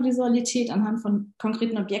Aspekte von Visualität anhand von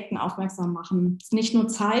konkreten Objekten aufmerksam machen. Nicht nur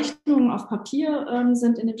Zeichnungen auf Papier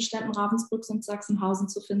sind in den Beständen Ravensbrücks und Sachsenhausen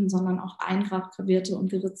zu finden, sondern auch eingravierte und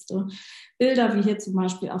geritzte Bilder, wie hier zum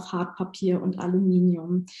Beispiel auf Hartpapier und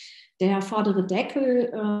Aluminium. Der vordere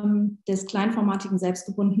Deckel des kleinformatigen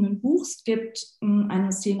selbstgebundenen Buchs gibt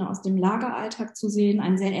eine Szene aus dem Lageralltag zu sehen,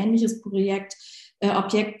 ein sehr ähnliches Objekt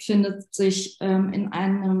findet sich im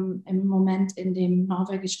Moment in dem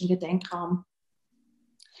norwegischen Gedenkraum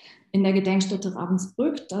in der Gedenkstätte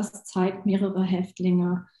Ravensbrück. Das zeigt mehrere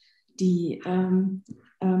Häftlinge, die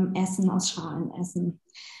Essen aus Schalen essen.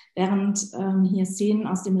 Während hier Szenen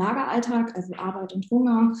aus dem Lageralltag, also Arbeit und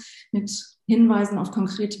Hunger, mit Hinweisen auf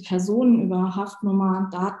konkrete Personen über Haftnummer,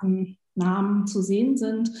 Daten, Namen zu sehen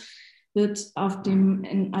sind, wird auf dem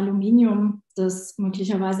in Aluminium des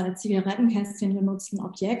möglicherweise als Zigarettenkästchen genutzten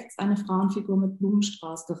Objekts eine Frauenfigur mit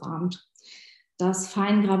Blumenstrauß gerahmt. Das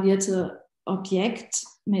fein gravierte Objekt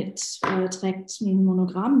trägt ein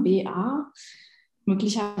Monogramm BA,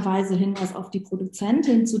 möglicherweise Hinweis auf die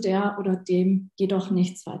Produzentin, zu der oder dem jedoch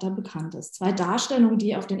nichts weiter bekannt ist. Zwei Darstellungen,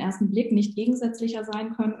 die auf den ersten Blick nicht gegensätzlicher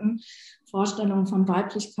sein könnten, Vorstellungen von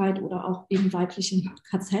Weiblichkeit oder auch eben weiblichen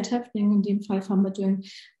KZ-Häftlingen in dem Fall vermitteln.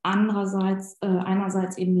 Einerseits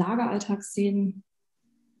eben Lageralltagsszenen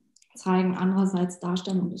zeigen, andererseits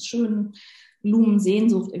Darstellung des Schönen, Blumen,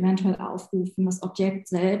 Sehnsucht eventuell aufrufen, das Objekt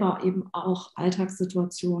selber eben auch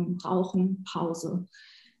Alltagssituationen, Rauchen, Pause,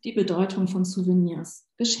 die Bedeutung von Souvenirs,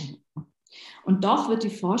 Geschenken. Und doch wird die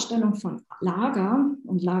Vorstellung von Lager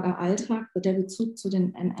und Lageralltag, der Bezug zu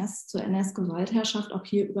den zur NS-Gewaltherrschaft auch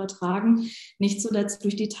hier übertragen, nicht zuletzt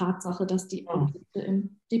durch die Tatsache, dass die Objekte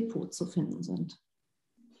im Depot zu finden sind.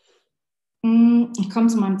 Ich komme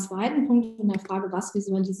zu meinem zweiten Punkt in der Frage, was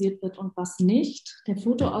visualisiert wird und was nicht. Der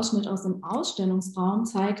Fotoausschnitt aus dem Ausstellungsraum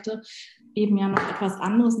zeigte eben ja noch etwas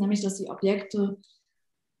anderes, nämlich dass die Objekte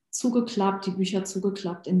zugeklappt, die Bücher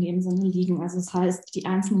zugeklappt in dem Sinne liegen. Also das heißt, die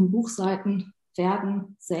einzelnen Buchseiten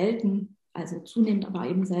werden selten, also zunehmend, aber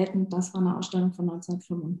eben selten, das war eine Ausstellung von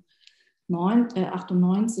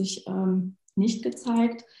 1998, nicht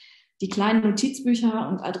gezeigt. Die kleinen Notizbücher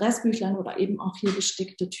und Adressbüchlein oder eben auch hier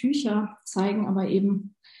bestickte Tücher zeigen aber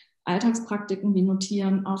eben Alltagspraktiken wie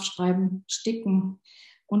Notieren, Aufschreiben, Sticken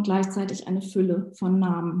und gleichzeitig eine Fülle von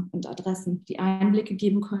Namen und Adressen, die Einblicke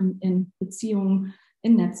geben können in Beziehungen,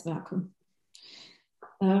 in Netzwerke.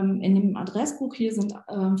 In dem Adressbuch hier sind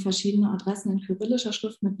verschiedene Adressen in kyrillischer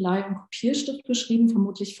Schrift mit Blei- und Kopierstift geschrieben,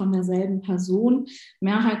 vermutlich von derselben Person.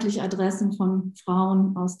 Mehrheitlich Adressen von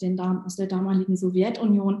Frauen aus der damaligen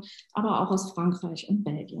Sowjetunion, aber auch aus Frankreich und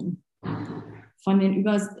Belgien. Von den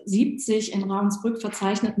über 70 in Ravensbrück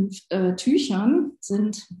verzeichneten Tüchern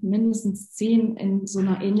sind mindestens 10 in so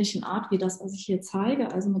einer ähnlichen Art wie das, was ich hier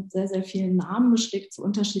zeige, also mit sehr, sehr vielen Namen bestickt zu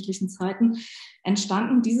unterschiedlichen Zeiten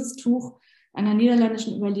entstanden. Dieses Tuch einer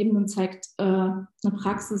niederländischen Überlebenden zeigt eine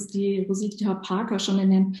Praxis, die Rosita Parker schon in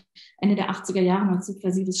den Ende der 80er Jahre als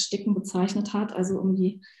subversives Sticken bezeichnet hat. Also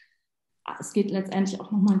es geht letztendlich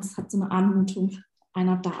auch nochmal, es hat so eine Anmutung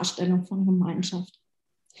einer Darstellung von Gemeinschaft.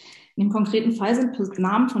 In dem konkreten Fall sind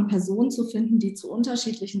Namen von Personen zu finden, die zu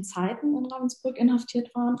unterschiedlichen Zeiten in Ravensbrück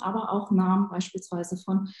inhaftiert waren, aber auch Namen beispielsweise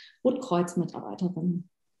von Rotkreuz-Mitarbeiterinnen.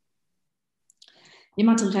 Hier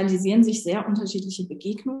materialisieren sich sehr unterschiedliche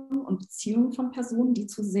Begegnungen und Beziehungen von Personen, die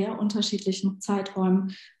zu sehr unterschiedlichen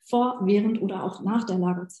Zeiträumen vor, während oder auch nach der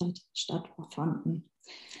Lagerzeit stattfanden.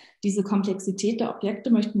 Diese Komplexität der Objekte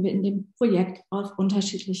möchten wir in dem Projekt auf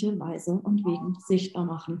unterschiedliche Weise und Wegen sichtbar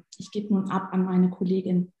machen. Ich gebe nun ab an meine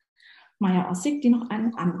Kollegin Meyer-Ossig, die noch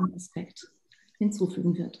einen anderen Aspekt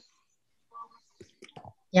hinzufügen wird.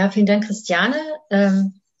 Ja, vielen Dank, Christiane.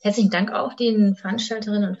 Herzlichen Dank auch den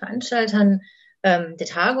Veranstalterinnen und Veranstaltern der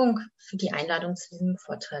Tagung für die Einladung zu diesem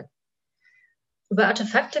Vortrag. Über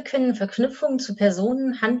Artefakte können Verknüpfungen zu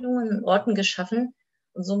Personen, Handlungen und Orten geschaffen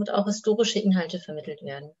und somit auch historische Inhalte vermittelt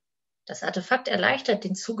werden. Das Artefakt erleichtert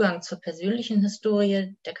den Zugang zur persönlichen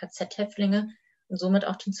Historie der KZ-Häftlinge und somit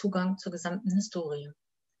auch den Zugang zur gesamten Historie.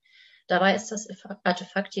 Dabei ist das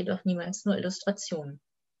Artefakt jedoch niemals nur Illustration.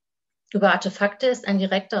 Über Artefakte ist ein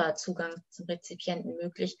direkterer Zugang zum Rezipienten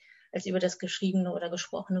möglich als über das geschriebene oder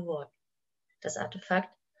gesprochene Wort. Das Artefakt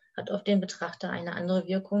hat auf den Betrachter eine andere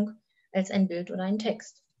Wirkung als ein Bild oder ein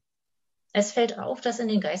Text. Es fällt auf, dass in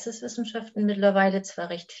den Geisteswissenschaften mittlerweile zwar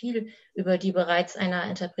recht viel über die bereits einer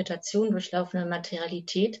Interpretation durchlaufende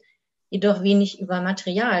Materialität, jedoch wenig über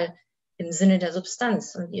Material im Sinne der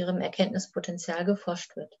Substanz und ihrem Erkenntnispotenzial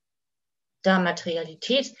geforscht wird. Da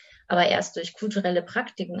Materialität aber erst durch kulturelle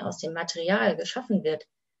Praktiken aus dem Material geschaffen wird,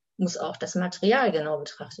 muss auch das Material genau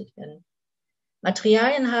betrachtet werden.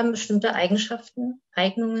 Materialien haben bestimmte Eigenschaften,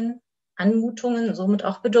 Eignungen, Anmutungen, somit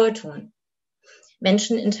auch Bedeutungen.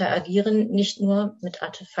 Menschen interagieren nicht nur mit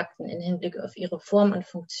Artefakten im Hinblick auf ihre Form und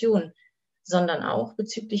Funktion, sondern auch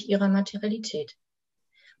bezüglich ihrer Materialität.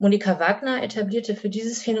 Monika Wagner etablierte für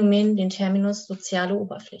dieses Phänomen den Terminus soziale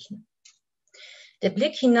Oberflächen. Der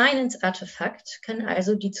Blick hinein ins Artefakt kann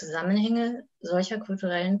also die Zusammenhänge solcher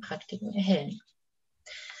kulturellen Praktiken erhellen.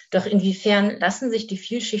 Doch inwiefern lassen sich die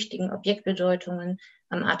vielschichtigen Objektbedeutungen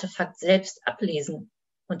am Artefakt selbst ablesen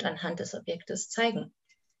und anhand des Objektes zeigen?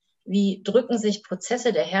 Wie drücken sich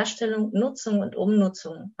Prozesse der Herstellung, Nutzung und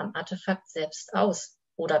Umnutzung am Artefakt selbst aus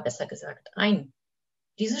oder besser gesagt ein?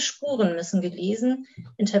 Diese Spuren müssen gelesen,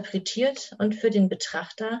 interpretiert und für den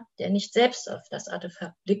Betrachter, der nicht selbst auf das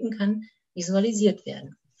Artefakt blicken kann, visualisiert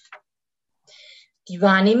werden. Die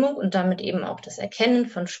Wahrnehmung und damit eben auch das Erkennen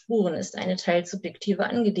von Spuren ist eine teils subjektive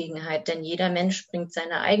Angelegenheit, denn jeder Mensch bringt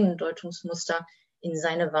seine eigenen Deutungsmuster in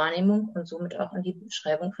seine Wahrnehmung und somit auch in die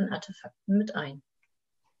Beschreibung von Artefakten mit ein.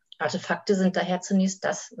 Artefakte sind daher zunächst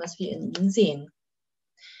das, was wir in ihnen sehen.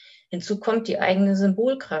 Hinzu kommt die eigene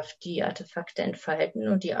Symbolkraft, die Artefakte entfalten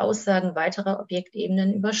und die Aussagen weiterer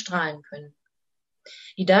Objektebenen überstrahlen können.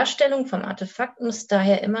 Die Darstellung vom Artefakt muss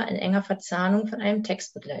daher immer in enger Verzahnung von einem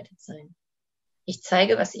Text begleitet sein. Ich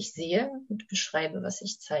zeige, was ich sehe und beschreibe, was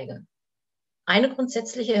ich zeige. Eine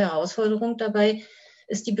grundsätzliche Herausforderung dabei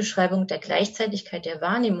ist die Beschreibung der Gleichzeitigkeit der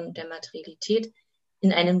Wahrnehmung der Materialität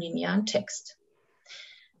in einem linearen Text.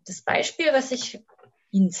 Das Beispiel, was ich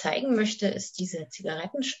Ihnen zeigen möchte, ist diese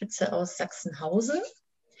Zigarettenspitze aus Sachsenhausen,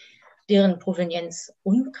 deren Provenienz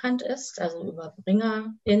unbekannt ist, also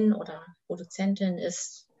Überbringerin oder Produzentin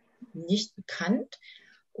ist nicht bekannt.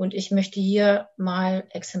 Und ich möchte hier mal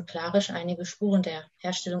exemplarisch einige Spuren der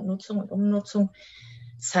Herstellung, Nutzung und Umnutzung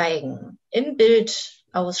zeigen. Im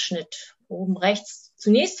Bildausschnitt oben rechts,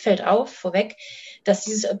 zunächst fällt auf, vorweg, dass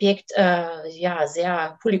dieses Objekt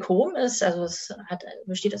sehr polychrom ist. Also es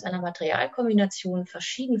besteht aus einer Materialkombination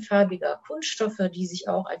verschiedenfarbiger Kunststoffe, die sich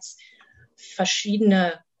auch als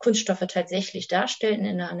verschiedene Kunststoffe tatsächlich darstellen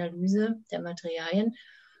in der Analyse der Materialien.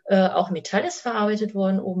 Auch Metall ist verarbeitet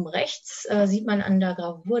worden. Oben rechts sieht man an der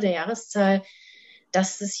Gravur der Jahreszahl,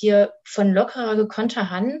 dass es hier von lockerer, gekonnter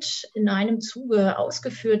Hand in einem Zuge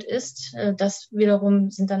ausgeführt ist. Das wiederum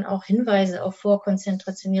sind dann auch Hinweise auf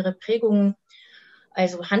vorkonzentrationäre Prägungen,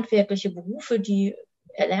 also handwerkliche Berufe, die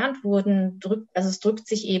erlernt wurden. Also es drückt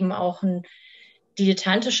sich eben auch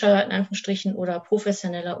dilettantischer, in Anführungsstrichen, oder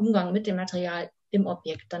professioneller Umgang mit dem Material im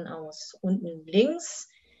Objekt dann aus. Unten links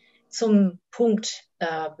zum Punkt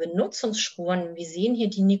Benutzungsspuren. Wir sehen hier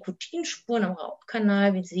die Nikotinspuren am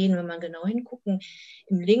Rauchkanal. Wir sehen, wenn man genau hingucken,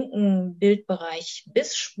 im linken Bildbereich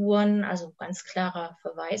Bissspuren, also ganz klarer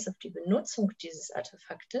Verweis auf die Benutzung dieses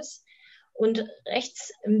Artefaktes. Und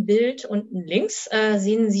rechts im Bild unten links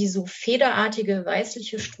sehen Sie so federartige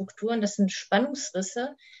weißliche Strukturen. Das sind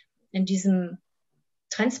Spannungsrisse in diesem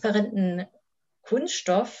transparenten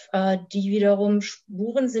Kunststoff, die wiederum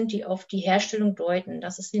Spuren sind, die auf die Herstellung deuten.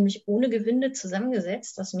 Das ist nämlich ohne Gewinde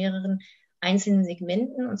zusammengesetzt aus mehreren einzelnen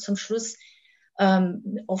Segmenten und zum Schluss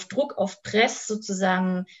auf Druck, auf Press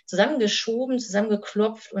sozusagen zusammengeschoben,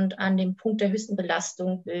 zusammengeklopft, und an dem Punkt der höchsten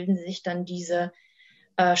Belastung bilden sich dann diese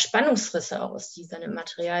Spannungsrisse aus, die dann im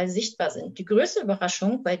Material sichtbar sind. Die größte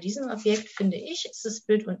Überraschung bei diesem Objekt, finde ich, ist das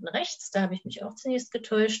Bild unten rechts. Da habe ich mich auch zunächst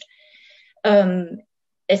getäuscht.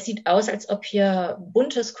 Es sieht aus, als ob hier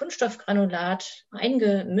buntes Kunststoffgranulat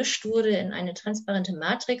eingemischt wurde in eine transparente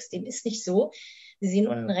Matrix. Dem ist nicht so. Sie sehen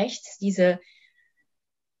unten rechts diese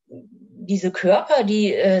Körper,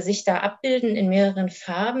 die sich da abbilden in mehreren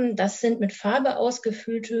Farben. Das sind mit Farbe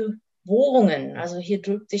ausgefüllte Bohrungen. Also hier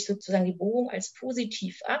drückt sich sozusagen die Bohrung als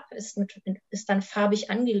positiv ab, ist dann farbig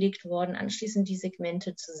angelegt worden, anschließend die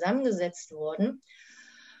Segmente zusammengesetzt worden.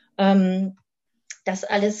 Das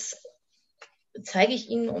alles zeige ich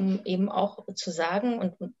Ihnen, um eben auch zu sagen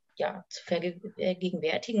und ja, zu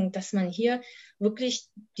vergegenwärtigen, dass man hier wirklich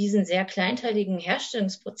diesen sehr kleinteiligen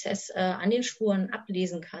Herstellungsprozess an den Spuren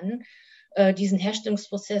ablesen kann, diesen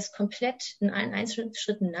Herstellungsprozess komplett in allen einzelnen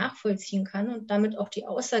Schritten nachvollziehen kann und damit auch die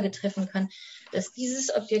Aussage treffen kann, dass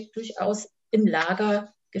dieses Objekt durchaus im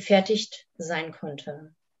Lager gefertigt sein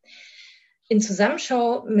konnte. In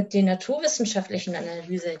Zusammenschau mit den naturwissenschaftlichen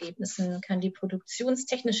Analyseergebnissen kann die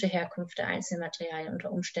produktionstechnische Herkunft der einzelnen Materialien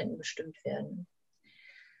unter Umständen bestimmt werden.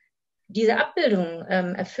 Diese Abbildungen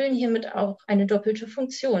erfüllen hiermit auch eine doppelte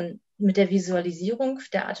Funktion. Mit der Visualisierung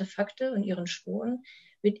der Artefakte und ihren Spuren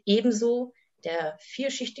wird ebenso der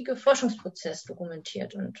vielschichtige Forschungsprozess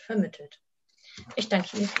dokumentiert und vermittelt. Ich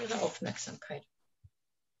danke Ihnen für Ihre Aufmerksamkeit.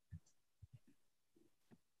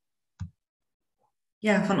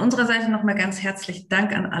 Ja, von unserer Seite nochmal ganz herzlich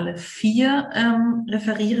Dank an alle 4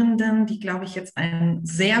 Referierenden, die, glaube ich, jetzt einen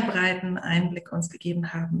sehr breiten Einblick uns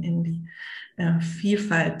gegeben haben in die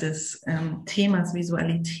Vielfalt des Themas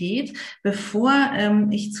Visualität. Bevor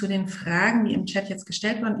ich zu den Fragen, die im Chat jetzt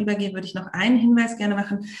gestellt wurden, übergehe, würde ich noch einen Hinweis gerne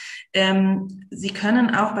machen. Sie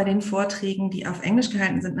können auch bei den Vorträgen, die auf Englisch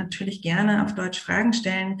gehalten sind, natürlich gerne auf Deutsch Fragen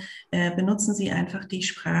stellen. Benutzen Sie einfach die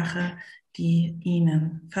Sprache, die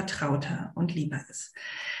Ihnen vertrauter und lieber ist.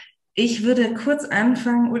 Ich würde kurz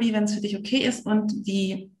anfangen, Uli, wenn es für dich okay ist, und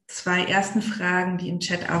die 2 ersten Fragen, die im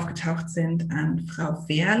Chat aufgetaucht sind, an Frau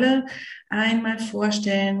Werle einmal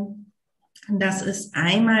vorstellen. Das ist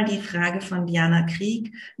einmal die Frage von Diana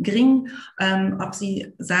Gring, ob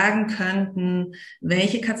Sie sagen könnten,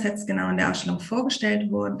 welche KZs genau in der Ausstellung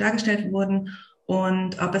dargestellt wurden,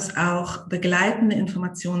 und ob es auch begleitende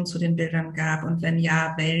Informationen zu den Bildern gab und wenn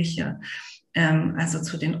ja, welche. Also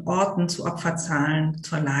zu den Orten, zu Opferzahlen,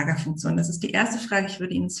 zur Lagerfunktion. Das ist die erste Frage. Ich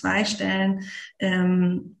würde Ihnen 2 stellen.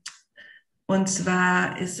 Und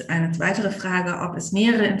zwar ist eine weitere Frage, ob es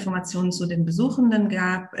nähere Informationen zu den Besuchenden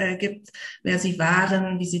gibt, wer sie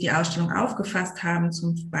waren, wie sie die Ausstellung aufgefasst haben,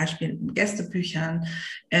 zum Beispiel in Gästebüchern.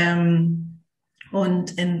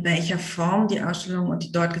 Und in welcher Form die Ausstellung und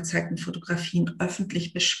die dort gezeigten Fotografien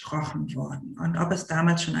öffentlich besprochen wurden und ob es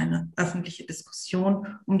damals schon eine öffentliche Diskussion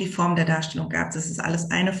um die Form der Darstellung gab. Das ist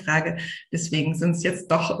alles eine Frage, deswegen sind es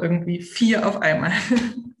jetzt doch irgendwie 4 auf einmal.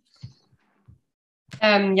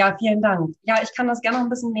 Ja, vielen Dank. Ja, ich kann das gerne noch ein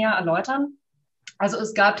bisschen näher erläutern. Also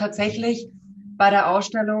es gab tatsächlich bei der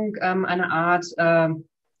Ausstellung eine Art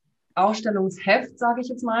Ausstellungsheft, sage ich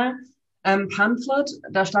jetzt mal, Pamphlet,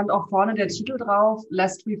 da stand auch vorne der Titel drauf,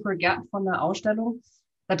 Lest We Forget, von der Ausstellung.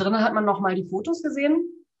 Da drinnen hat man nochmal die Fotos gesehen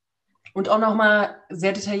und auch nochmal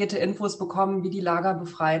sehr detaillierte Infos bekommen, wie die Lager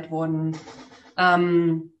befreit wurden,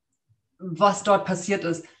 was dort passiert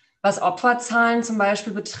ist. Was Opferzahlen zum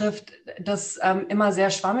Beispiel betrifft, das immer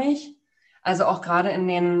sehr schwammig. Also auch gerade in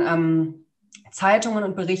den Zeitungen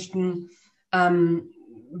und Berichten,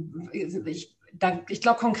 ich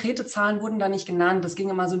glaube, konkrete Zahlen wurden da nicht genannt. Das ging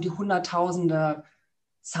immer so in die Hunderttausende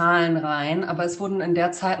Zahlen rein. Aber es wurden in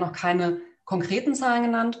der Zeit noch keine konkreten Zahlen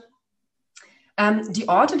genannt. Die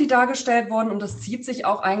Orte, die dargestellt wurden, und das zieht sich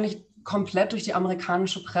auch eigentlich komplett durch die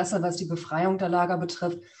amerikanische Presse, was die Befreiung der Lager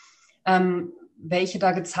betrifft, welche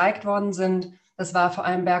da gezeigt worden sind, das war vor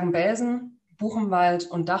allem Bergen-Belsen, Buchenwald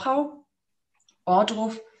und Dachau.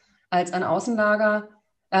 Ohrdruf als ein Außenlager,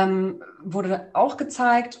 wurde auch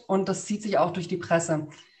gezeigt und das zieht sich auch durch die Presse.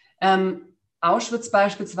 Auschwitz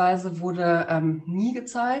beispielsweise wurde nie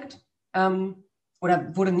gezeigt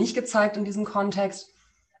oder wurde nicht gezeigt in diesem Kontext.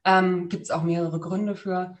 Gibt es auch mehrere Gründe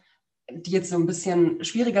für, die jetzt so ein bisschen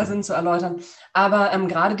schwieriger sind zu erläutern. Aber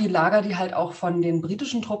gerade die Lager, die halt auch von den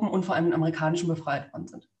britischen Truppen und vor allem den amerikanischen befreit worden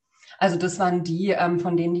sind. Also das waren die,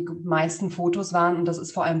 von denen die meisten Fotos waren und das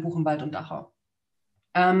ist vor allem Buchenwald und Dachau.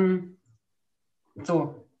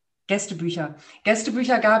 So, Gästebücher.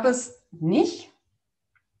 Gästebücher gab es nicht.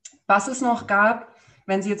 Was es noch gab,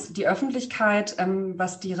 wenn Sie jetzt die Öffentlichkeit,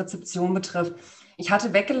 was die Rezeption betrifft. Ich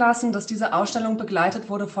hatte weggelassen, dass diese Ausstellung begleitet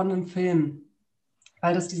wurde von einem Film,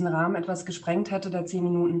 weil das diesen Rahmen etwas gesprengt hätte, der 10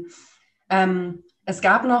 Minuten. Es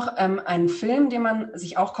gab noch einen Film, den man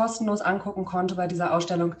sich auch kostenlos angucken konnte bei dieser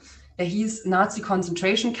Ausstellung. Der hieß Nazi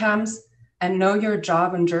Concentration Camps and Know Your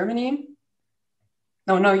Job in Germany.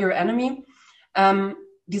 No, Know Your Enemy.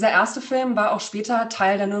 Dieser erste Film war auch später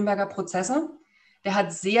Teil der Nürnberger Prozesse. Der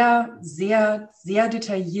hat sehr, sehr, sehr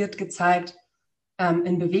detailliert gezeigt,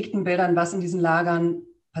 in bewegten Bildern, was in diesen Lagern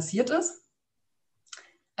passiert ist.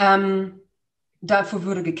 Dafür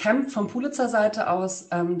wurde gekämpft von Pulitzer-Seite aus,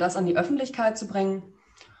 das an die Öffentlichkeit zu bringen.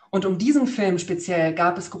 Und um diesen Film speziell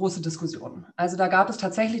gab es große Diskussionen. Also da gab es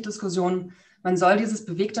tatsächlich Diskussionen, man soll dieses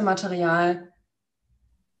bewegte Material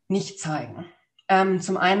nicht zeigen.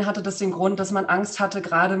 Zum einen hatte das den Grund, dass man Angst hatte,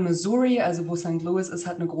 gerade Missouri, also wo St. Louis ist,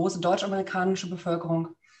 hat eine große deutsch-amerikanische Bevölkerung.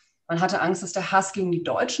 Man hatte Angst, dass der Hass gegen die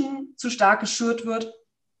Deutschen zu stark geschürt wird,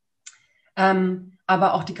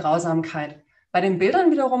 aber auch die Grausamkeit. Bei den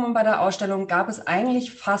Bildern wiederum und bei der Ausstellung gab es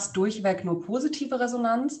eigentlich fast durchweg nur positive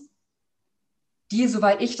Resonanz, die,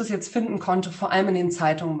 soweit ich das jetzt finden konnte, vor allem in den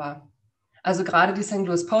Zeitungen war. Also gerade die St.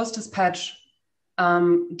 Louis Post-Dispatch,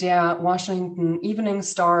 der Washington Evening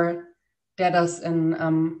Star, der das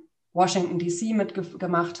in Washington D.C.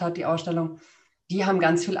 mitgemacht hat, die Ausstellung, die haben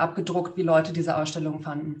ganz viel abgedruckt, wie Leute diese Ausstellung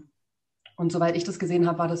fanden. Und soweit ich das gesehen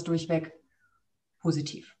habe, war das durchweg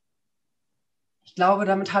positiv. Ich glaube,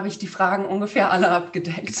 damit habe ich die Fragen ungefähr alle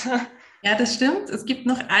abgedeckt. Ja, das stimmt. Es gibt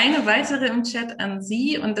noch eine weitere im Chat an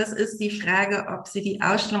Sie und das ist die Frage, ob Sie die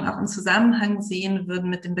Ausstellung auch im Zusammenhang sehen würden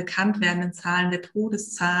mit den bekannt werdenden Zahlen der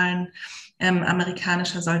Todeszahlen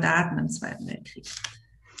amerikanischer Soldaten im Zweiten Weltkrieg.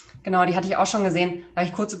 Genau, die hatte ich auch schon gesehen. Da habe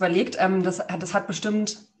ich kurz überlegt, das hat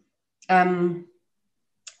bestimmt, genau,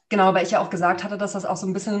 weil ich ja auch gesagt hatte, dass das auch so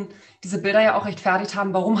ein bisschen, diese Bilder ja auch rechtfertigt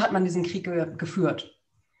haben, warum hat man diesen Krieg geführt?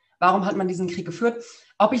 Warum hat man diesen Krieg geführt?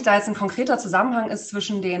 Ob ich da jetzt ein konkreter Zusammenhang ist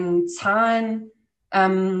zwischen den Zahlen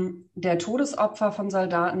der Todesopfer von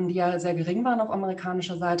Soldaten, die ja sehr gering waren auf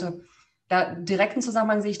amerikanischer Seite, da direkten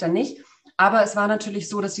Zusammenhang sehe ich da nicht. Aber es war natürlich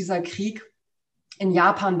so, dass dieser Krieg in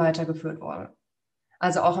Japan weitergeführt wurde.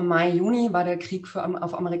 Also auch im Mai, Juni war der Krieg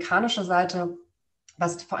auf amerikanischer Seite,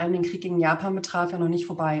 was vor allem den Krieg gegen Japan betraf, ja noch nicht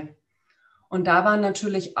vorbei. Und da war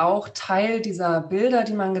natürlich auch Teil dieser Bilder,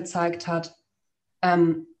 die man gezeigt hat,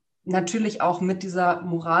 natürlich auch mit dieser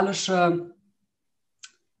moralischen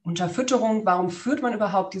Unterfütterung. Warum führt man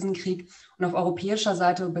überhaupt diesen Krieg? Und auf europäischer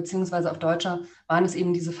Seite beziehungsweise auf deutscher waren es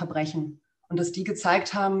eben diese Verbrechen. Und dass die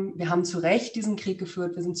gezeigt haben, wir haben zu Recht diesen Krieg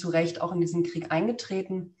geführt, wir sind zu Recht auch in diesen Krieg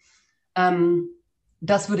eingetreten.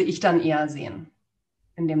 Das würde ich dann eher sehen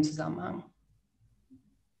in dem Zusammenhang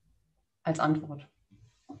als Antwort.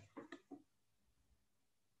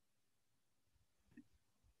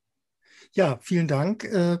 Ja, vielen Dank.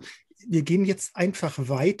 Wir gehen jetzt einfach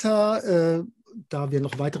weiter, da wir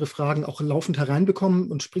noch weitere Fragen auch laufend hereinbekommen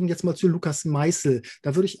und springen jetzt mal zu Lukas Meißel.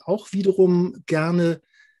 Da würde ich auch wiederum gerne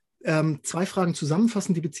 2 Fragen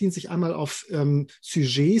zusammenfassen. Die beziehen sich einmal auf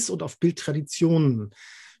Sujets und auf Bildtraditionen.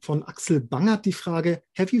 Von Axel Bangert die Frage: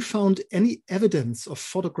 Have you found any evidence of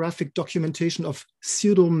photographic documentation of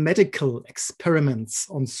pseudo-medical experiments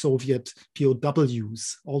on Soviet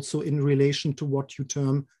POWs, also in relation to what you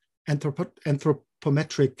term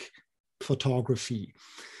anthropometric photography,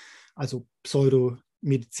 also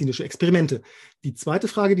pseudomedizinische Experimente? Die zweite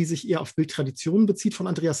Frage, die sich eher auf Bildtraditionen bezieht, von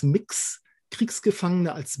Andreas Mix: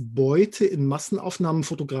 Kriegsgefangene als Beute in Massenaufnahmen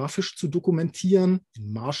fotografisch zu dokumentieren,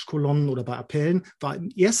 in Marschkolonnen oder bei Appellen, war im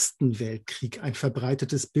Ersten Weltkrieg ein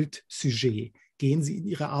verbreitetes Bildsujet. Gehen Sie in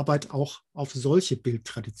Ihrer Arbeit auch auf solche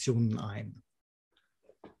Bildtraditionen ein?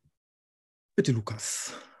 Bitte,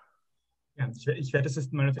 Lukas. Ja, ich werde das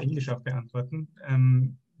jetzt mal auf Englisch auch beantworten.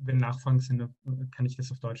 Wenn Nachfragen sind, kann ich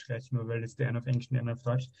das auf Deutsch gleich, nur weil es der eine auf Englisch und der andere auf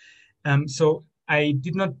Deutsch. So I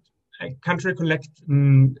can't recollect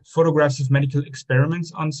photographs of medical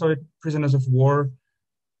experiments on Soviet prisoners of war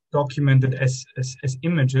documented as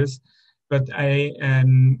images, But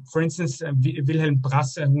for instance, Wilhelm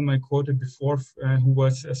Brasser, whom I quoted before, who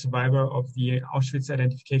was a survivor of the Auschwitz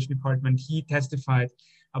Identification Department, he testified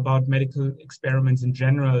about medical experiments in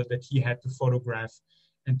general that he had to photograph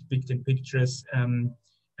and depict in pictures.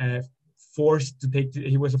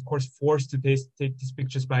 He was of course forced to take these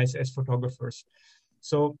pictures by SS photographers.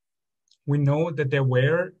 So we know that there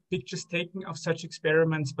were pictures taken of such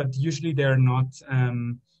experiments, but usually they are not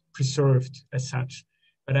preserved as such.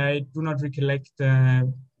 But I do not recollect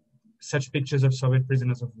such pictures of Soviet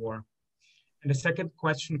prisoners of war. And the second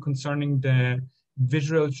question concerning the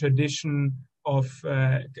visual tradition of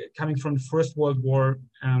coming from the First World War,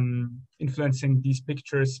 influencing these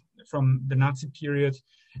pictures from the Nazi period.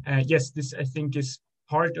 Yes, this I think is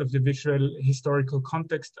part of the visual historical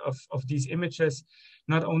context of these images,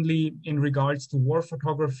 not only in regards to war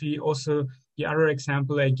photography, also the other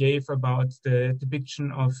example I gave about the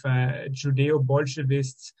depiction of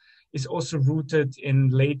Judeo-Bolshevists is also rooted in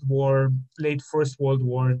late First World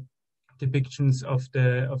War depictions of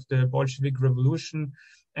the Bolshevik Revolution,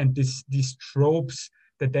 and these tropes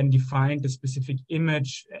that then define the specific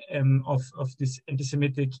image of this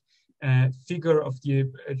anti-Semitic figure of the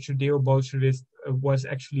Judeo-Bolshevist was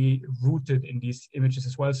actually rooted in these images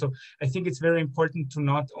as well. So I think it's very important to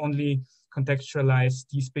not only contextualize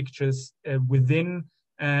these pictures within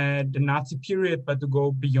the Nazi period, but to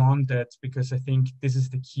go beyond that, because I think this is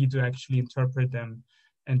the key to actually interpret them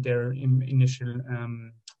and their initial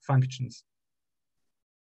functions.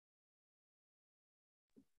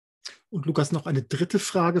 Und Lukas, noch eine dritte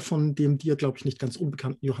Frage von dem dir, glaube ich, nicht ganz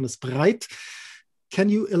unbekannten Johannes Breit. Can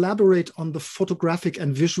you elaborate on the photographic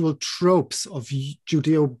and visual tropes of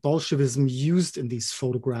Judeo-Bolshevism used in these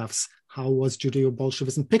photographs? How was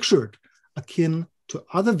Judeo-Bolshevism pictured, akin to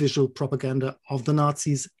other visual propaganda of the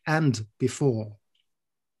Nazis and before?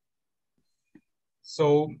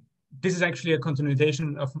 So this is actually a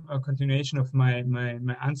continuation of my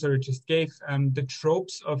answer I just gave. The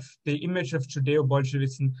tropes of the image of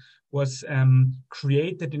Judeo-Bolshevism was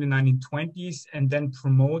created in the 1920s and then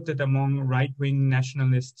promoted among right-wing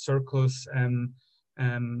nationalist circles,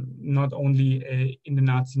 not only in the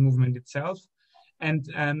Nazi movement itself. And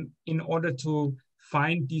in order to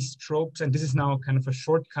find these tropes, and this is now kind of a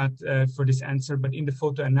shortcut for this answer, but in the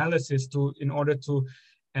photo analysis, in order to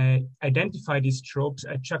identify these tropes,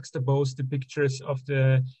 I juxtaposed the pictures of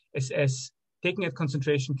the SS taken at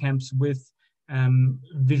concentration camps with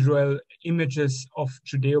visual images of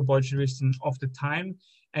Judeo-Bolshevism of the time,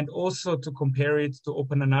 and also to compare it to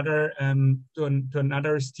open another to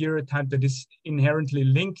another stereotype that is inherently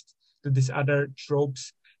linked to these other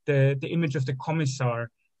tropes, the image of the commissar.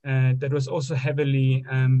 That was also heavily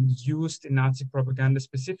used in Nazi propaganda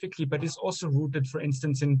specifically, but is also rooted, for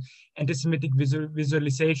instance, in anti-Semitic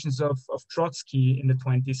visualizations of Trotsky in the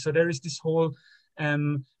 20s. So there is this whole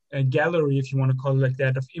gallery, if you want to call it like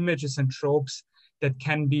that, of images and tropes that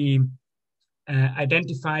can be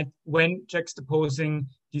identified when juxtaposing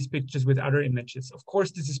these pictures with other images. Of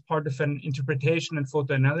course, this is part of an interpretation and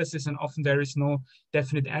photo analysis, and often there is no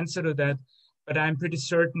definite answer to that. But I'm pretty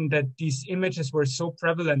certain that these images were so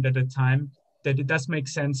prevalent at the time that it does make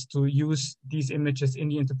sense to use these images in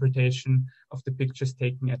the interpretation of the pictures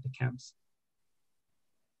taken at the camps.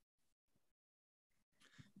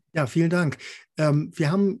 Ja, vielen Dank.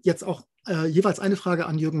 Wir haben jetzt auch jeweils eine Frage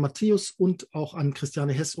an Jürgen Matthäus und auch an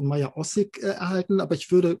Christiane Hess und Maja Ossig erhalten, aber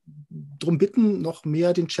ich würde darum bitten, noch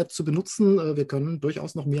mehr den Chat zu benutzen. Wir können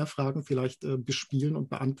durchaus noch mehr Fragen vielleicht bespielen und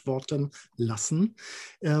beantworten lassen.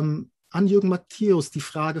 An Jürgen Matthäus die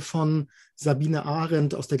Frage von Sabine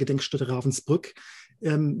Arendt aus der Gedenkstätte Ravensbrück.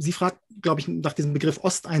 Sie fragt, glaube ich, nach diesem Begriff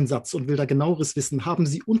Osteinsatz und will da genaueres wissen. Haben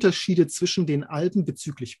Sie Unterschiede zwischen den Alben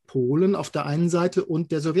bezüglich Polen auf der einen Seite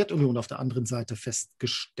und der Sowjetunion auf der anderen Seite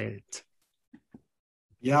festgestellt?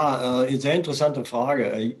 Ja, sehr interessante Frage.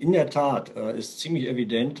 In der Tat ist ziemlich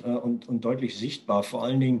evident und deutlich sichtbar, vor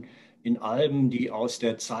allen Dingen in Alben, die aus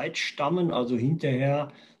der Zeit stammen, also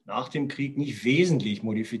hinterher nach dem Krieg nicht wesentlich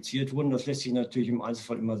modifiziert wurden. Das lässt sich natürlich im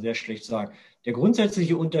Einzelfall immer sehr schlecht sagen. Der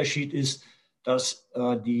grundsätzliche Unterschied ist, dass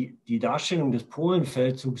die Darstellung des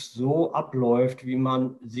Polenfeldzugs so abläuft, wie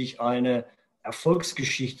man sich eine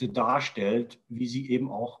Erfolgsgeschichte darstellt, wie sie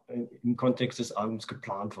eben auch im Kontext des Albums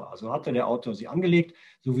geplant war. So hatte der Autor sie angelegt,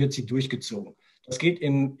 so wird sie durchgezogen. Das geht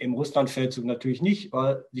im Russlandfeldzug natürlich nicht,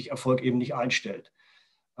 weil sich Erfolg eben nicht einstellt.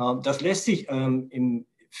 Das lässt sich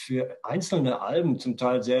für einzelne Alben zum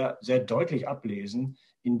Teil sehr, sehr deutlich ablesen,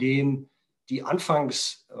 indem die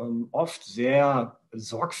anfangs oft sehr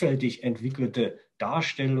sorgfältig entwickelte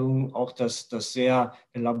Darstellung, auch das sehr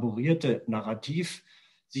elaborierte Narrativ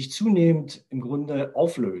sich zunehmend im Grunde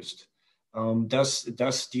auflöst.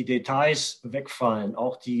 dass die Details wegfallen,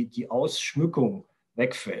 auch die Ausschmückung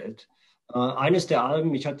wegfällt. Eines der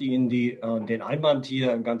Alben, ich hatte Ihnen den Einband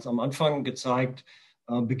hier ganz am Anfang gezeigt,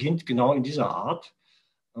 beginnt genau in dieser Art.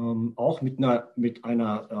 Auch mit einer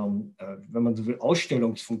wenn man so will,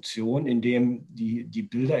 Ausstellungsfunktion, in dem die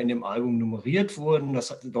Bilder in dem Album nummeriert wurden.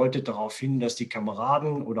 Das deutet darauf hin, dass die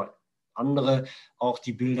Kameraden oder andere auch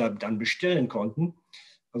die Bilder dann bestellen konnten.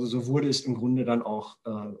 Also so wurde es im Grunde dann auch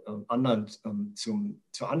anderen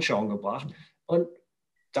zur Anschauung gebracht. Und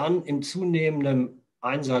dann im zunehmenden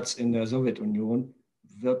Einsatz in der Sowjetunion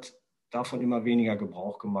wird davon immer weniger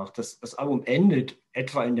Gebrauch gemacht. Das Album endet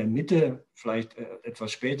etwa in der Mitte, vielleicht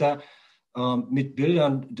etwas später, mit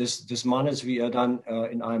Bildern des Mannes, wie er dann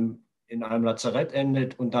in einem Lazarett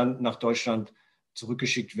endet und dann nach Deutschland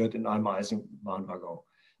zurückgeschickt wird in einem Eisenbahnwaggon.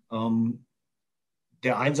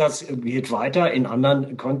 Der Einsatz geht weiter in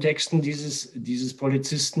anderen Kontexten dieses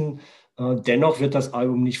Polizisten. Dennoch wird das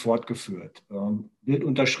Album nicht fortgeführt.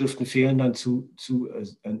 Bildunterschriften fehlen dann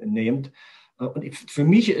zunehmend. Und für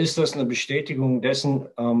mich ist das eine Bestätigung dessen,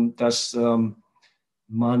 dass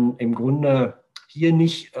man im Grunde hier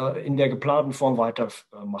nicht in der geplanten Form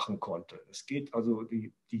weitermachen konnte. Es geht also,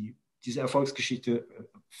 diese Erfolgsgeschichte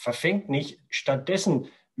verfängt nicht. Stattdessen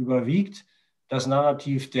überwiegt das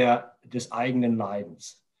Narrativ des eigenen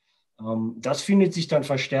Leidens. Das findet sich dann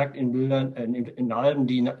verstärkt in Bildern, in Alben,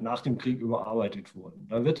 die nach dem Krieg überarbeitet wurden.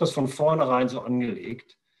 Da wird das von vornherein so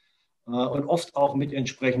angelegt und oft auch mit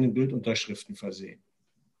entsprechenden Bildunterschriften versehen.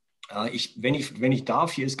 Wenn ich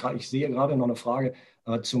darf, ich sehe gerade noch eine Frage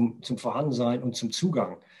zum Vorhandensein und zum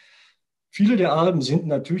Zugang. Viele der Alben sind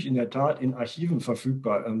natürlich in der Tat in Archiven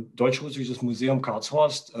verfügbar. Deutsch-Russisches Museum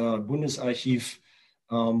Karlshorst, Bundesarchiv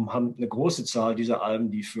haben eine große Zahl dieser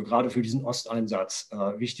Alben, die gerade für diesen Osteinsatz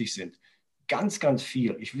wichtig sind. Ganz, ganz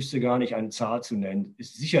viel, ich wüsste gar nicht eine Zahl zu nennen,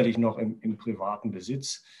 ist sicherlich noch im privaten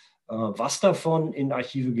Besitz. Was davon in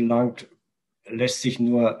Archive gelangt, lässt sich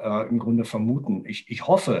nur im Grunde vermuten. Ich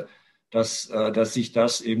hoffe, dass sich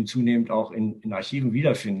das eben zunehmend auch in Archiven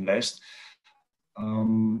wiederfinden lässt.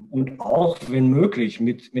 Und auch, wenn möglich,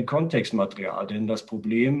 mit Kontextmaterial. Denn das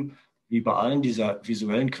Problem, wie bei allen dieser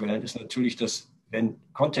visuellen Quellen, ist natürlich, dass, wenn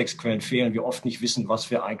Kontextquellen fehlen, wir oft nicht wissen,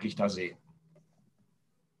 was wir eigentlich da sehen.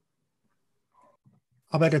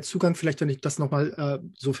 Aber der Zugang, vielleicht, wenn ich das nochmal,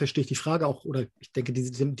 so verstehe ich die Frage auch, oder ich denke,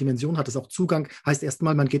 diese Dimension hat es auch. Zugang heißt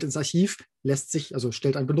erstmal, man geht ins Archiv,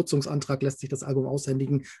 stellt einen Benutzungsantrag, lässt sich das Album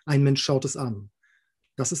aushändigen, ein Mensch schaut es an.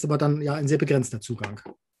 Das ist aber dann ja ein sehr begrenzter Zugang.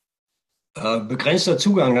 Begrenzter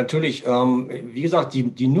Zugang, natürlich. Wie gesagt,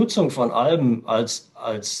 die Nutzung von Alben als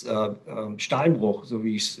Steinbruch, so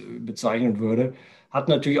wie ich es bezeichnen würde, hat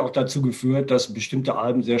natürlich auch dazu geführt, dass bestimmte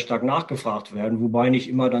Alben sehr stark nachgefragt werden, wobei nicht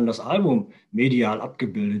immer dann das Album medial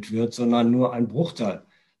abgebildet wird, sondern nur ein Bruchteil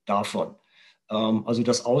davon, also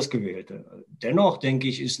das Ausgewählte. Dennoch, denke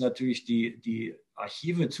ich, ist natürlich die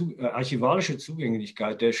archivalische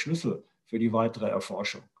Zugänglichkeit der Schlüssel für die weitere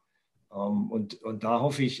Erforschung. Und da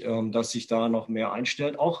hoffe ich, dass sich da noch mehr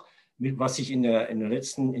einstellt. Auch was sich in den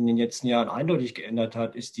letzten Jahren eindeutig geändert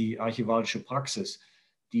hat, ist die archivalische Praxis,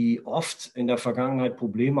 die oft in der Vergangenheit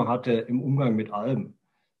Probleme hatte im Umgang mit Alben.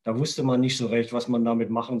 Da wusste man nicht so recht, was man damit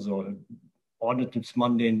machen soll. Ordnet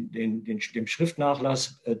man dem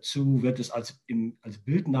Schriftnachlass zu, wird es als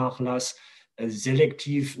Bildnachlass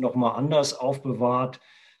selektiv nochmal anders aufbewahrt.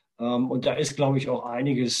 Und da ist, glaube ich, auch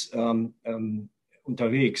einiges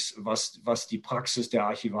unterwegs, was die Praxis der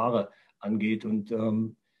Archivare angeht. Und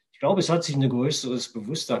ich glaube, es hat sich ein größeres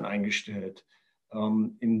Bewusstsein eingestellt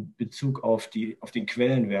in Bezug auf den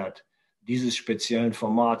Quellenwert dieses speziellen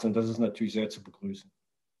Formats. Und das ist natürlich sehr zu begrüßen.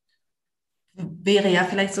 Wäre ja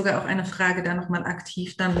vielleicht sogar auch eine Frage, da nochmal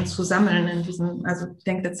aktiv dann zu sammeln in diesem, also ich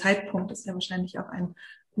denke, der Zeitpunkt ist ja wahrscheinlich auch ein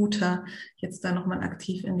guter, jetzt da nochmal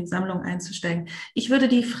aktiv in die Sammlung einzusteigen. Ich würde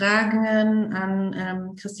die Fragen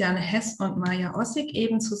an Christiane Hess und Maja Ossig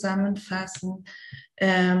eben zusammenfassen.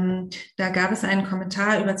 Da gab es einen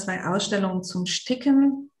Kommentar über 2 Ausstellungen zum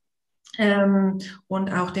Sticken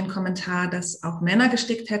und auch den Kommentar, dass auch Männer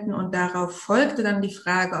gestickt hätten. Und darauf folgte dann die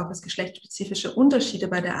Frage, ob es geschlechtsspezifische Unterschiede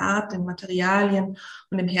bei der Art, den Materialien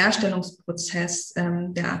und dem Herstellungsprozess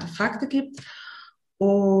der Artefakte gibt.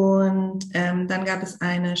 Und dann gab es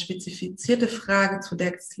eine spezifizierte Frage zu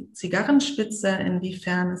der Zigarrenspitze,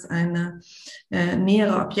 inwiefern es eine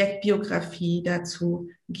nähere Objektbiografie dazu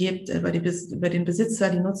gibt, über den Besitzer,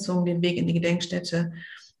 die Nutzung, den Weg in die Gedenkstätte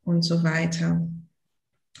und so weiter.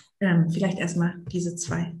 Vielleicht erstmal diese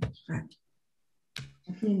 2 Fragen.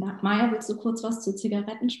 Vielen Dank. Maja, willst du kurz was zur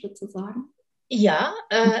Zigarettenspitze sagen? Ja,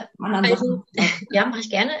 mache ich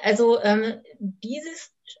gerne. Also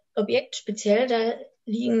dieses Objekt speziell, da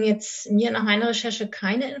liegen jetzt mir nach meiner Recherche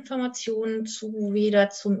keine Informationen zu, weder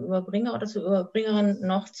zum Überbringer oder zur Überbringerin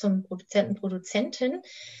noch zum Produzenten, Produzentin.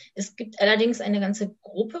 Es gibt allerdings eine ganze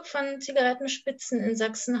Gruppe von Zigarettenspitzen in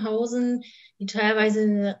Sachsenhausen, die teilweise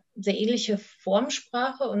eine sehr ähnliche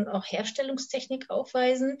Formsprache und auch Herstellungstechnik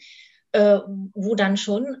aufweisen, wo dann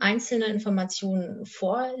schon einzelne Informationen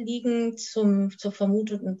vorliegen zur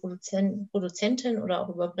vermuteten Produzentin oder auch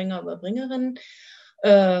Überbringer, Überbringerin.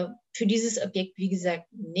 Für dieses Objekt, wie gesagt,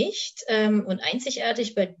 nicht. Und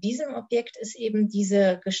einzigartig bei diesem Objekt ist eben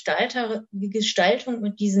diese Gestaltung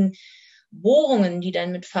mit diesen Bohrungen, die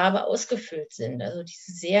dann mit Farbe ausgefüllt sind. Also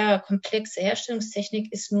diese sehr komplexe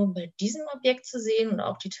Herstellungstechnik ist nur bei diesem Objekt zu sehen und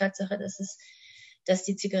auch die Tatsache, dass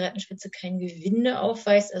die Zigarettenspitze kein Gewinde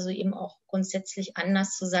aufweist, also eben auch grundsätzlich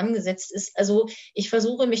anders zusammengesetzt ist. Also ich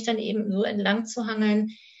versuche mich dann eben so entlang zu hangeln,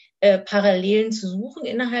 Parallelen zu suchen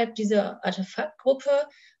innerhalb dieser Artefaktgruppe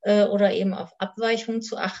oder eben auf Abweichungen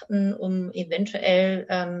zu achten, um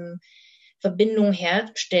eventuell Verbindungen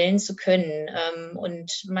herstellen zu können.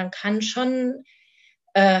 Und man kann schon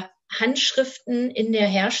Handschriften in der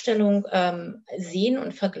Herstellung sehen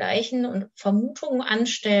und vergleichen und Vermutungen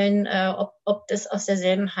anstellen, ob das aus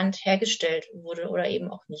derselben Hand hergestellt wurde oder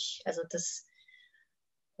eben auch nicht. Also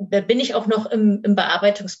da bin ich auch noch im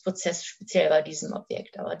Bearbeitungsprozess, speziell bei diesem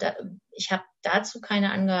Objekt. Aber ich habe dazu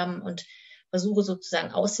keine Angaben und versuche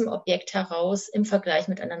sozusagen aus dem Objekt heraus im Vergleich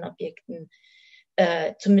mit anderen Objekten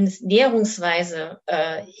zumindest näherungsweise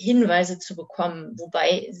Hinweise zu bekommen,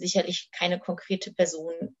 wobei sicherlich keine konkrete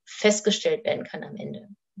Person festgestellt werden kann am Ende,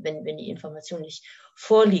 wenn die Information nicht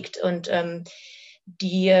vorliegt. Und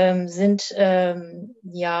die sind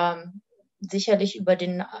ja sicherlich über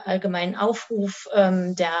den allgemeinen Aufruf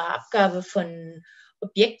der Abgabe von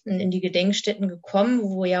Objekten in die Gedenkstätten gekommen,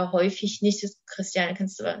 wo ja häufig nicht, Christiane,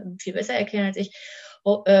 kannst du viel besser erklären als ich,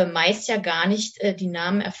 meist ja gar nicht die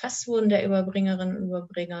Namen erfasst wurden der Überbringerinnen und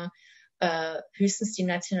Überbringer, höchstens die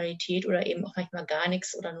Nationalität oder eben auch manchmal gar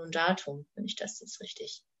nichts oder nur ein Datum, wenn ich das jetzt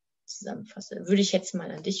richtig zusammenfasse. Würde ich jetzt mal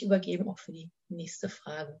an dich übergeben, auch für die nächste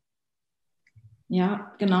Frage.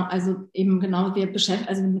 Ja, genau, also eben genau, also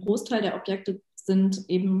ein Großteil der Objekte sind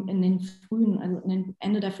eben in den frühen, also in den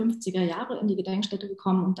Ende der 50er Jahre in die Gedenkstätte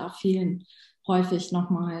gekommen und da fehlen häufig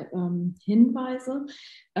nochmal Hinweise.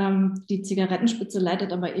 Die Zigarettenspitze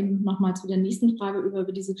leitet aber eben nochmal zu der nächsten Frage über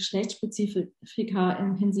diese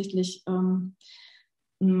Geschlechtsspezifika hinsichtlich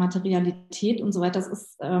Materialität und so weiter. Das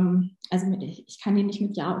ist, also ich kann die nicht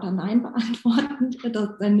mit Ja oder Nein beantworten,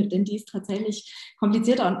 denn die ist tatsächlich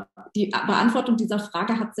komplizierter. Und die Beantwortung dieser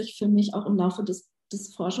Frage hat sich für mich auch im Laufe des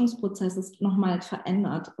Forschungsprozesses nochmal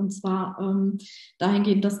verändert. Und zwar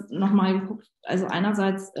dahingehend, dass nochmal geguckt, also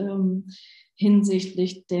einerseits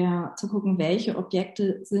hinsichtlich zu gucken, welche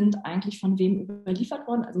Objekte sind eigentlich von wem überliefert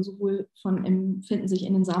worden. Also sowohl finden sich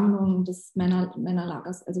in den Sammlungen des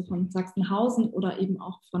Männerlagers, also von Sachsenhausen oder eben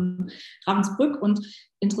auch von Ravensbrück. Und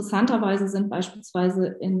interessanterweise sind beispielsweise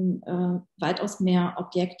in weitaus mehr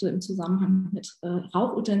Objekte im Zusammenhang mit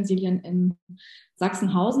Rauchutensilien in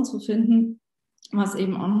Sachsenhausen zu finden, was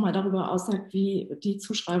eben auch nochmal darüber aussagt, wie die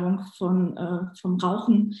Zuschreibung vom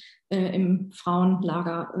Rauchen im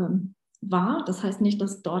Frauenlager war. Das heißt nicht,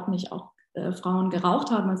 dass dort nicht auch Frauen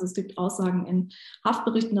geraucht haben. Also es gibt Aussagen in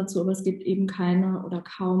Haftberichten dazu, aber es gibt eben keine oder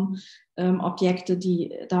kaum Objekte,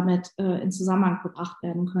 die damit in Zusammenhang gebracht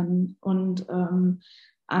werden können. Und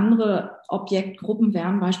andere Objektgruppen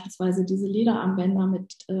wären beispielsweise diese Lederarmbänder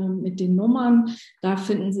mit den Nummern. Da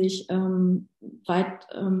finden sich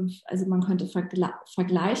also man könnte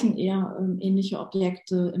vergleichen eher ähnliche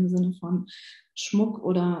Objekte im Sinne von Schmuck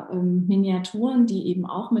oder Miniaturen, die eben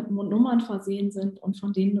auch mit Nummern versehen sind und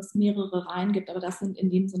von denen es mehrere Reihen gibt. Aber das sind in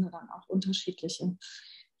dem Sinne dann auch unterschiedliche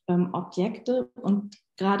Objekte. Und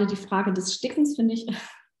gerade die Frage des Stickens finde ich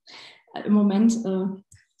im Moment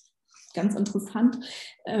ganz interessant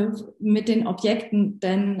mit den Objekten,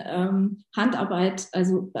 denn Handarbeit,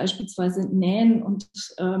 also beispielsweise Nähen und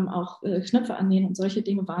auch Knöpfe annähen und solche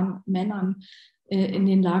Dinge waren Männern in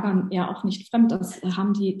den Lagern ja auch nicht fremd. Das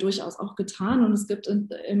haben die durchaus auch getan. Und es gibt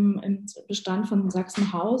im Bestand von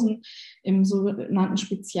Sachsenhausen im sogenannten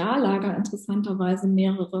Speziallager interessanterweise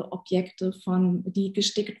mehrere Objekte, die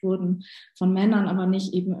gestickt wurden von Männern, aber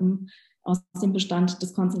nicht eben aus dem Bestand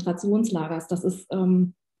des Konzentrationslagers. Das ist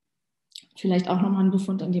vielleicht auch nochmal ein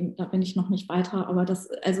Befund, da bin ich noch nicht weiter, aber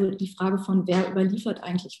also die Frage von, wer überliefert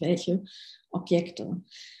eigentlich welche Objekte.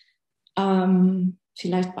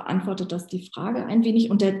 Vielleicht beantwortet das die Frage ein wenig.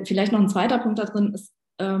 Und vielleicht noch ein zweiter Punkt da drin ist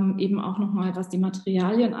eben auch nochmal, was die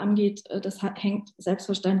Materialien angeht. Das hängt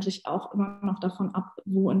selbstverständlich auch immer noch davon ab,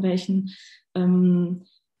 wo in welchen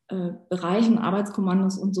Bereichen,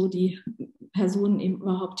 Arbeitskommandos und so die Personen eben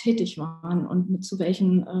überhaupt tätig waren und zu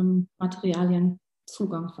welchen Materialien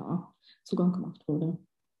Zugang gemacht wurde.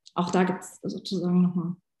 Auch da gibt es sozusagen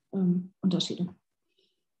nochmal Unterschiede.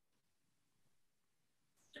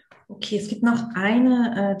 Okay, es gibt noch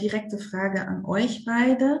eine direkte Frage an euch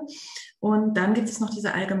beide. Und dann gibt es noch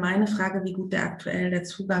diese allgemeine Frage, wie gut der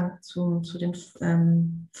Zugang zu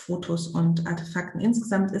den Fotos und Artefakten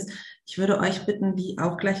insgesamt ist. Ich würde euch bitten, die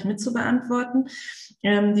auch gleich mit zu beantworten.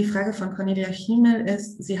 Die Frage von Cornelia Schiemel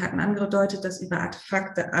ist, Sie hatten angedeutet, dass über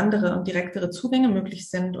Artefakte andere und direktere Zugänge möglich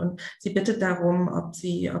sind. Und sie bittet darum, ob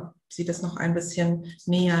Sie das noch ein bisschen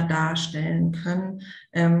näher darstellen können,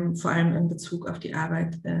 vor allem in Bezug auf die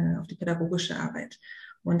Arbeit, auf die pädagogische Arbeit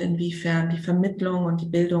und inwiefern die Vermittlung und die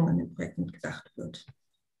Bildung in den Projekten mitgedacht wird.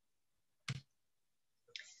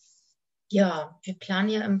 Ja, wir planen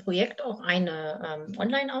ja im Projekt auch eine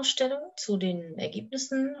Online-Ausstellung zu den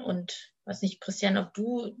Ergebnissen und weiß nicht, Christian, ob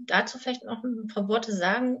du dazu vielleicht noch ein paar Worte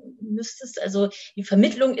sagen müsstest. Also die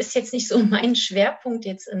Vermittlung ist jetzt nicht so mein Schwerpunkt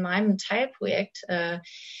jetzt in meinem Teilprojekt.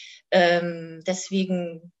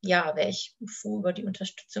 Deswegen, ja, wäre ich froh über die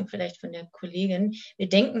Unterstützung vielleicht von der Kollegin. Wir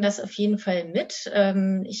denken das auf jeden Fall mit.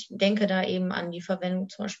 Ich denke da eben an die Verwendung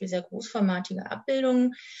zum Beispiel sehr großformatiger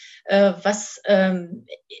Abbildungen, was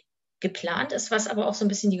geplant ist, was aber auch so ein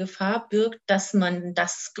bisschen die Gefahr birgt, dass man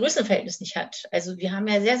das Größenverhältnis nicht hat. Also wir haben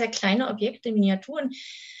ja sehr, sehr kleine Objekte, Miniaturen,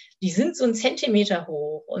 die sind so 1 Zentimeter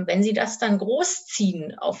hoch. Und wenn Sie das dann groß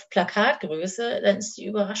ziehen auf Plakatgröße, dann ist die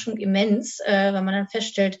Überraschung immens, wenn man dann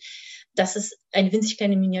feststellt, dass es eine winzig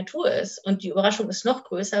kleine Miniatur ist. Und die Überraschung ist noch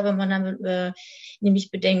größer, wenn man dann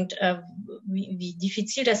nämlich bedenkt, wie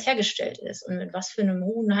diffizil das hergestellt ist und mit was für einem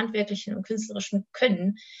hohen handwerklichen und künstlerischen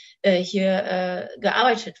Können hier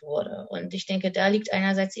gearbeitet wurde. Und ich denke, da liegt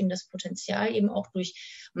einerseits eben das Potenzial, eben auch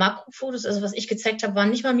durch Makrofotos. Also was ich gezeigt habe, waren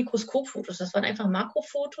nicht mal Mikroskopfotos, das waren einfach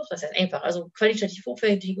Makrofotos, was heißt einfach, also qualitativ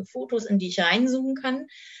hochwertige Fotos, in die ich reinzoomen kann.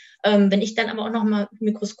 Wenn ich dann aber auch noch mal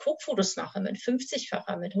Mikroskopfotos mache mit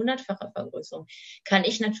 50-facher, mit 100-facher Vergrößerung, kann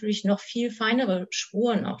ich natürlich noch viel feinere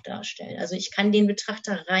Spuren auch darstellen. Also ich kann den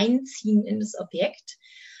Betrachter reinziehen in das Objekt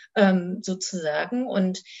sozusagen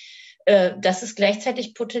und das ist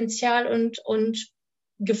gleichzeitig Potenzial und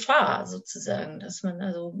Gefahr sozusagen, dass man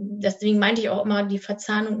also, deswegen meinte ich auch immer die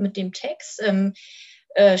Verzahnung mit dem Text.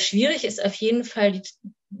 Schwierig ist auf jeden Fall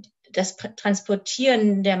das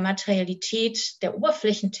Transportieren der Materialität, der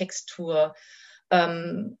Oberflächentextur,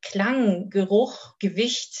 Klang, Geruch,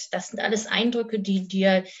 Gewicht, das sind alles Eindrücke, die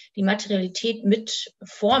die Materialität mit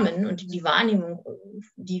formen und die Wahrnehmung,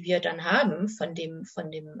 die wir dann haben von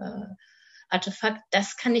dem Artefakt,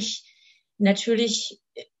 das kann ich natürlich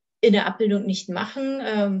in der Abbildung nicht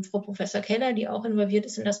machen. Frau Professor Keller, die auch involviert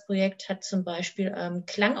ist in das Projekt, hat zum Beispiel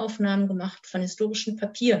Klangaufnahmen gemacht von historischen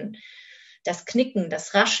Papieren. Das Knicken,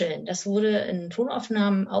 das Rascheln, das wurde in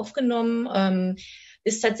Tonaufnahmen aufgenommen,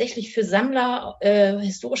 ist tatsächlich für Sammler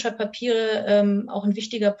historischer Papiere auch ein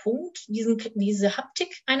wichtiger Punkt. Diese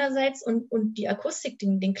Haptik einerseits und die Akustik,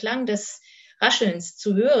 den Klang des Raschelns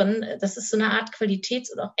zu hören, das ist so eine Art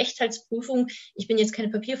Qualitäts- oder auch Echtheitsprüfung. Ich bin jetzt keine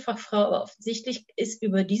Papierfachfrau, aber offensichtlich ist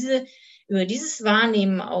über dieses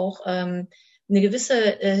Wahrnehmen auch eine gewisse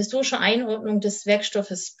historische Einordnung des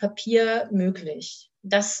Werkstoffes Papier möglich.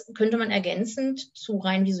 Das könnte man ergänzend zu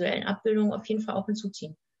rein visuellen Abbildungen auf jeden Fall auch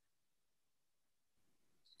hinzuziehen.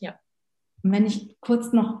 Ja. Wenn ich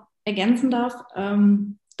kurz noch ergänzen darf,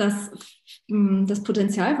 das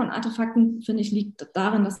Potenzial von Artefakten, finde ich, liegt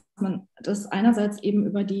darin, dass man das einerseits eben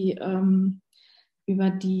über die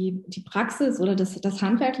Praxis oder das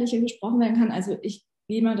Handwerkliche gesprochen werden kann. Also ich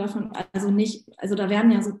gehe mal davon, also da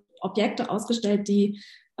werden ja so Objekte ausgestellt, die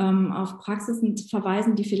auf Praxisen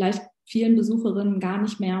verweisen, die vielleicht vielen Besucherinnen gar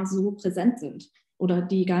nicht mehr so präsent sind oder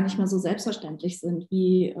die gar nicht mehr so selbstverständlich sind,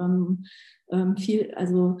 wie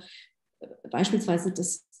also beispielsweise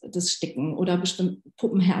das Sticken oder bestimmte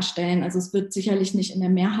Puppen herstellen. Also es wird sicherlich nicht in der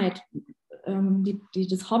Mehrheit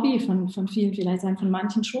das Hobby von vielen vielleicht sein, von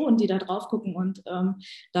manchen schon, die da drauf gucken und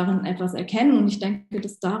darin etwas erkennen. Und ich denke,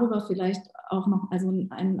 dass darüber vielleicht auch noch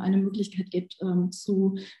eine Möglichkeit gibt,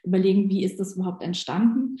 zu überlegen, wie ist das überhaupt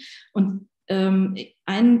entstanden. Und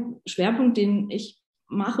ein Schwerpunkt, den ich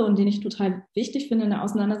mache und den ich total wichtig finde in der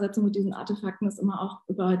Auseinandersetzung mit diesen Artefakten, ist immer auch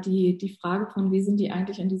über die Frage von, wie sind die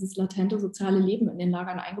eigentlich in dieses latente soziale Leben in den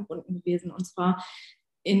Lagern eingebunden gewesen. Und zwar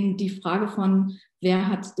in die Frage von, wer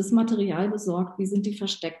hat das Material besorgt, wie sind die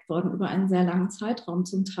versteckt worden über einen sehr langen Zeitraum,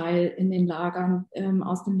 zum Teil in den Lagern,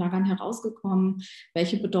 aus den Lagern herausgekommen,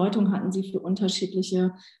 welche Bedeutung hatten sie für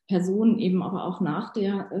unterschiedliche Personen, eben aber auch nach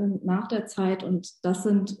der Zeit. Und das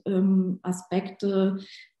sind Aspekte,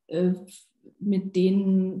 mit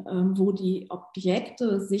denen, wo die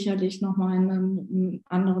Objekte sicherlich nochmal einen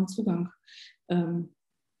anderen Zugang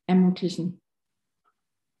ermöglichen.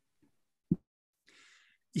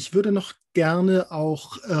 Ich würde noch gerne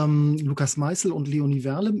auch Lukas Meißel und Leonie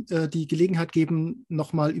Werle die Gelegenheit geben,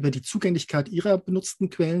 nochmal über die Zugänglichkeit ihrer benutzten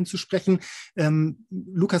Quellen zu sprechen.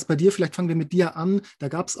 Lukas, bei dir, vielleicht fangen wir mit dir an. Da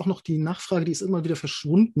gab es auch noch die Nachfrage, die ist immer wieder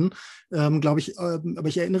verschwunden, glaube ich, aber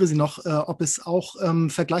ich erinnere sie noch, ob es auch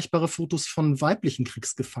vergleichbare Fotos von weiblichen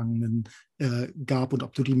Kriegsgefangenen gab und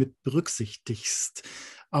ob du die mit berücksichtigst.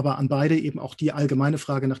 Aber an beide eben auch die allgemeine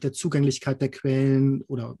Frage nach der Zugänglichkeit der Quellen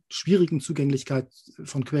oder schwierigen Zugänglichkeit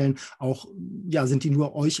von Quellen. Auch, ja, sind die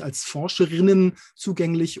nur euch als Forscherinnen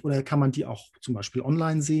zugänglich oder kann man die auch zum Beispiel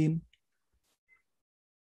online sehen?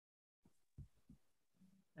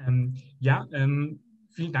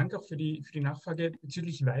 Vielen Dank auch für die Nachfrage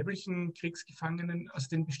bezüglich weiblichen Kriegsgefangenen aus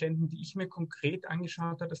den Beständen, die ich mir konkret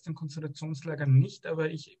angeschaut habe, aus den Konzentrationslagern nicht, aber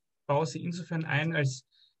ich baue sie insofern ein, als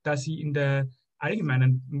da sie in der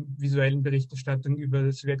allgemeinen visuellen Berichterstattung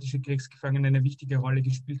über sowjetische Kriegsgefangene eine wichtige Rolle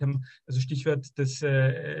gespielt haben. Also Stichwort,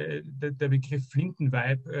 der Begriff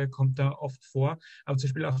Flintenweib kommt da oft vor, aber zum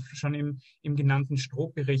Beispiel auch schon im genannten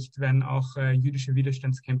Strohbericht werden auch jüdische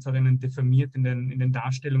Widerstandskämpferinnen diffamiert in den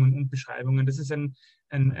Darstellungen und Beschreibungen. Das ist ein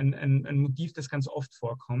Motiv, das ganz oft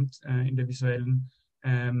vorkommt in der visuellen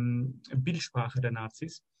Bildsprache der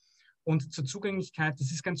Nazis. Und zur Zugänglichkeit, das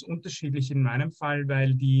ist ganz unterschiedlich in meinem Fall,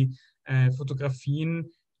 weil die Fotografien,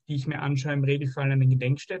 die ich mir anschaue, im Regelfall an den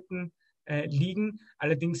Gedenkstätten liegen.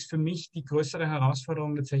 Allerdings für mich die größere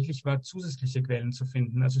Herausforderung tatsächlich war, zusätzliche Quellen zu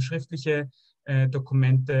finden, also schriftliche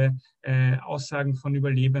Dokumente, Aussagen von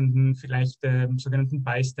Überlebenden, vielleicht sogenannten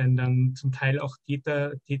Beiständern, zum Teil auch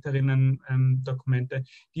Täterinnen-Dokumente.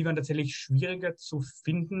 Die waren tatsächlich schwieriger zu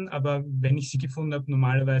finden, aber wenn ich sie gefunden habe,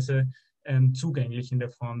 normalerweise zugänglich in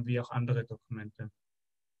der Form wie auch andere Dokumente.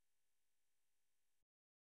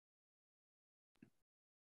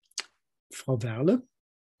 Frau Werle?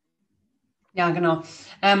 Ja, genau.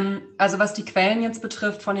 Also was die Quellen jetzt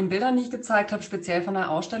betrifft, von den Bildern, die ich gezeigt habe, speziell von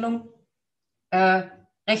der Ausstellung,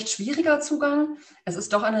 recht schwieriger Zugang. Es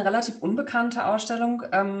ist doch eine relativ unbekannte Ausstellung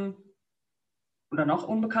oder noch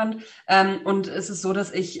unbekannt. Und es ist so,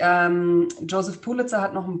 dass Joseph Pulitzer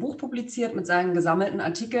hat noch ein Buch publiziert mit seinen gesammelten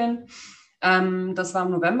Artikeln. Das war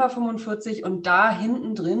im November 1945 und da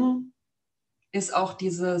hinten drin ist auch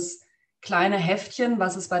dieses kleine Heftchen,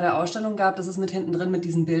 was es bei der Ausstellung gab, das ist mit hinten drin mit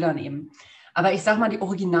diesen Bildern eben. Aber ich sag mal, die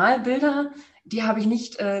Originalbilder, die habe ich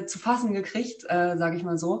nicht zu fassen gekriegt, sage ich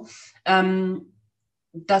mal so.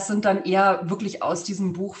 Das sind dann eher wirklich aus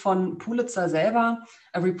diesem Buch von Pulitzer selber,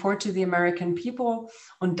 A Report to the American People.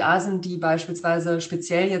 Und da sind die beispielsweise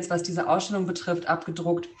speziell jetzt, was diese Ausstellung betrifft,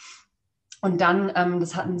 abgedruckt. Und dann,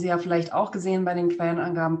 das hatten Sie ja vielleicht auch gesehen bei den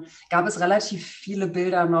Quellenangaben, gab es relativ viele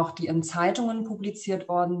Bilder noch, die in Zeitungen publiziert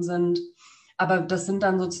worden sind. Aber das sind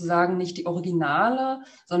dann sozusagen nicht die Originale,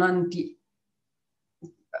 sondern die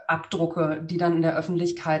Abdrucke, die dann in der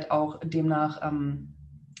Öffentlichkeit auch demnach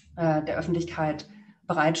der Öffentlichkeit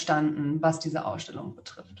bereitstanden, was diese Ausstellung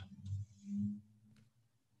betrifft.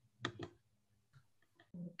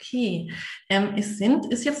 Okay, ist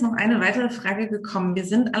jetzt noch eine weitere Frage gekommen. Wir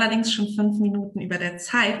sind allerdings schon 5 Minuten über der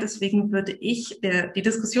Zeit. Deswegen würde ich, die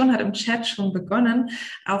Diskussion hat im Chat schon begonnen,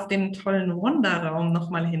 auf den tollen Wonderraum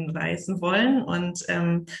nochmal hinweisen wollen und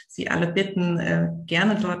Sie alle bitten,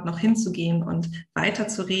 gerne dort noch hinzugehen und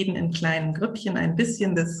weiterzureden in kleinen Grüppchen, ein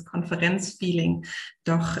bisschen das Konferenzfeeling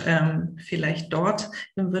doch vielleicht dort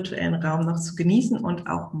im virtuellen Raum noch zu genießen. Und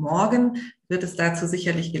auch morgen wird es dazu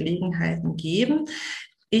sicherlich Gelegenheiten geben.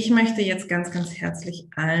 Ich möchte jetzt ganz, ganz herzlich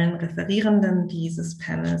allen Referierenden dieses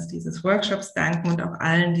Panels, dieses Workshops danken und auch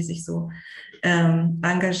allen, die sich so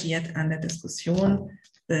engagiert an der Diskussion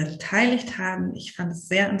beteiligt haben. Ich fand es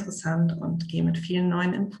sehr interessant und gehe mit vielen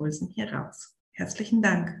neuen Impulsen hier raus. Herzlichen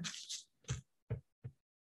Dank.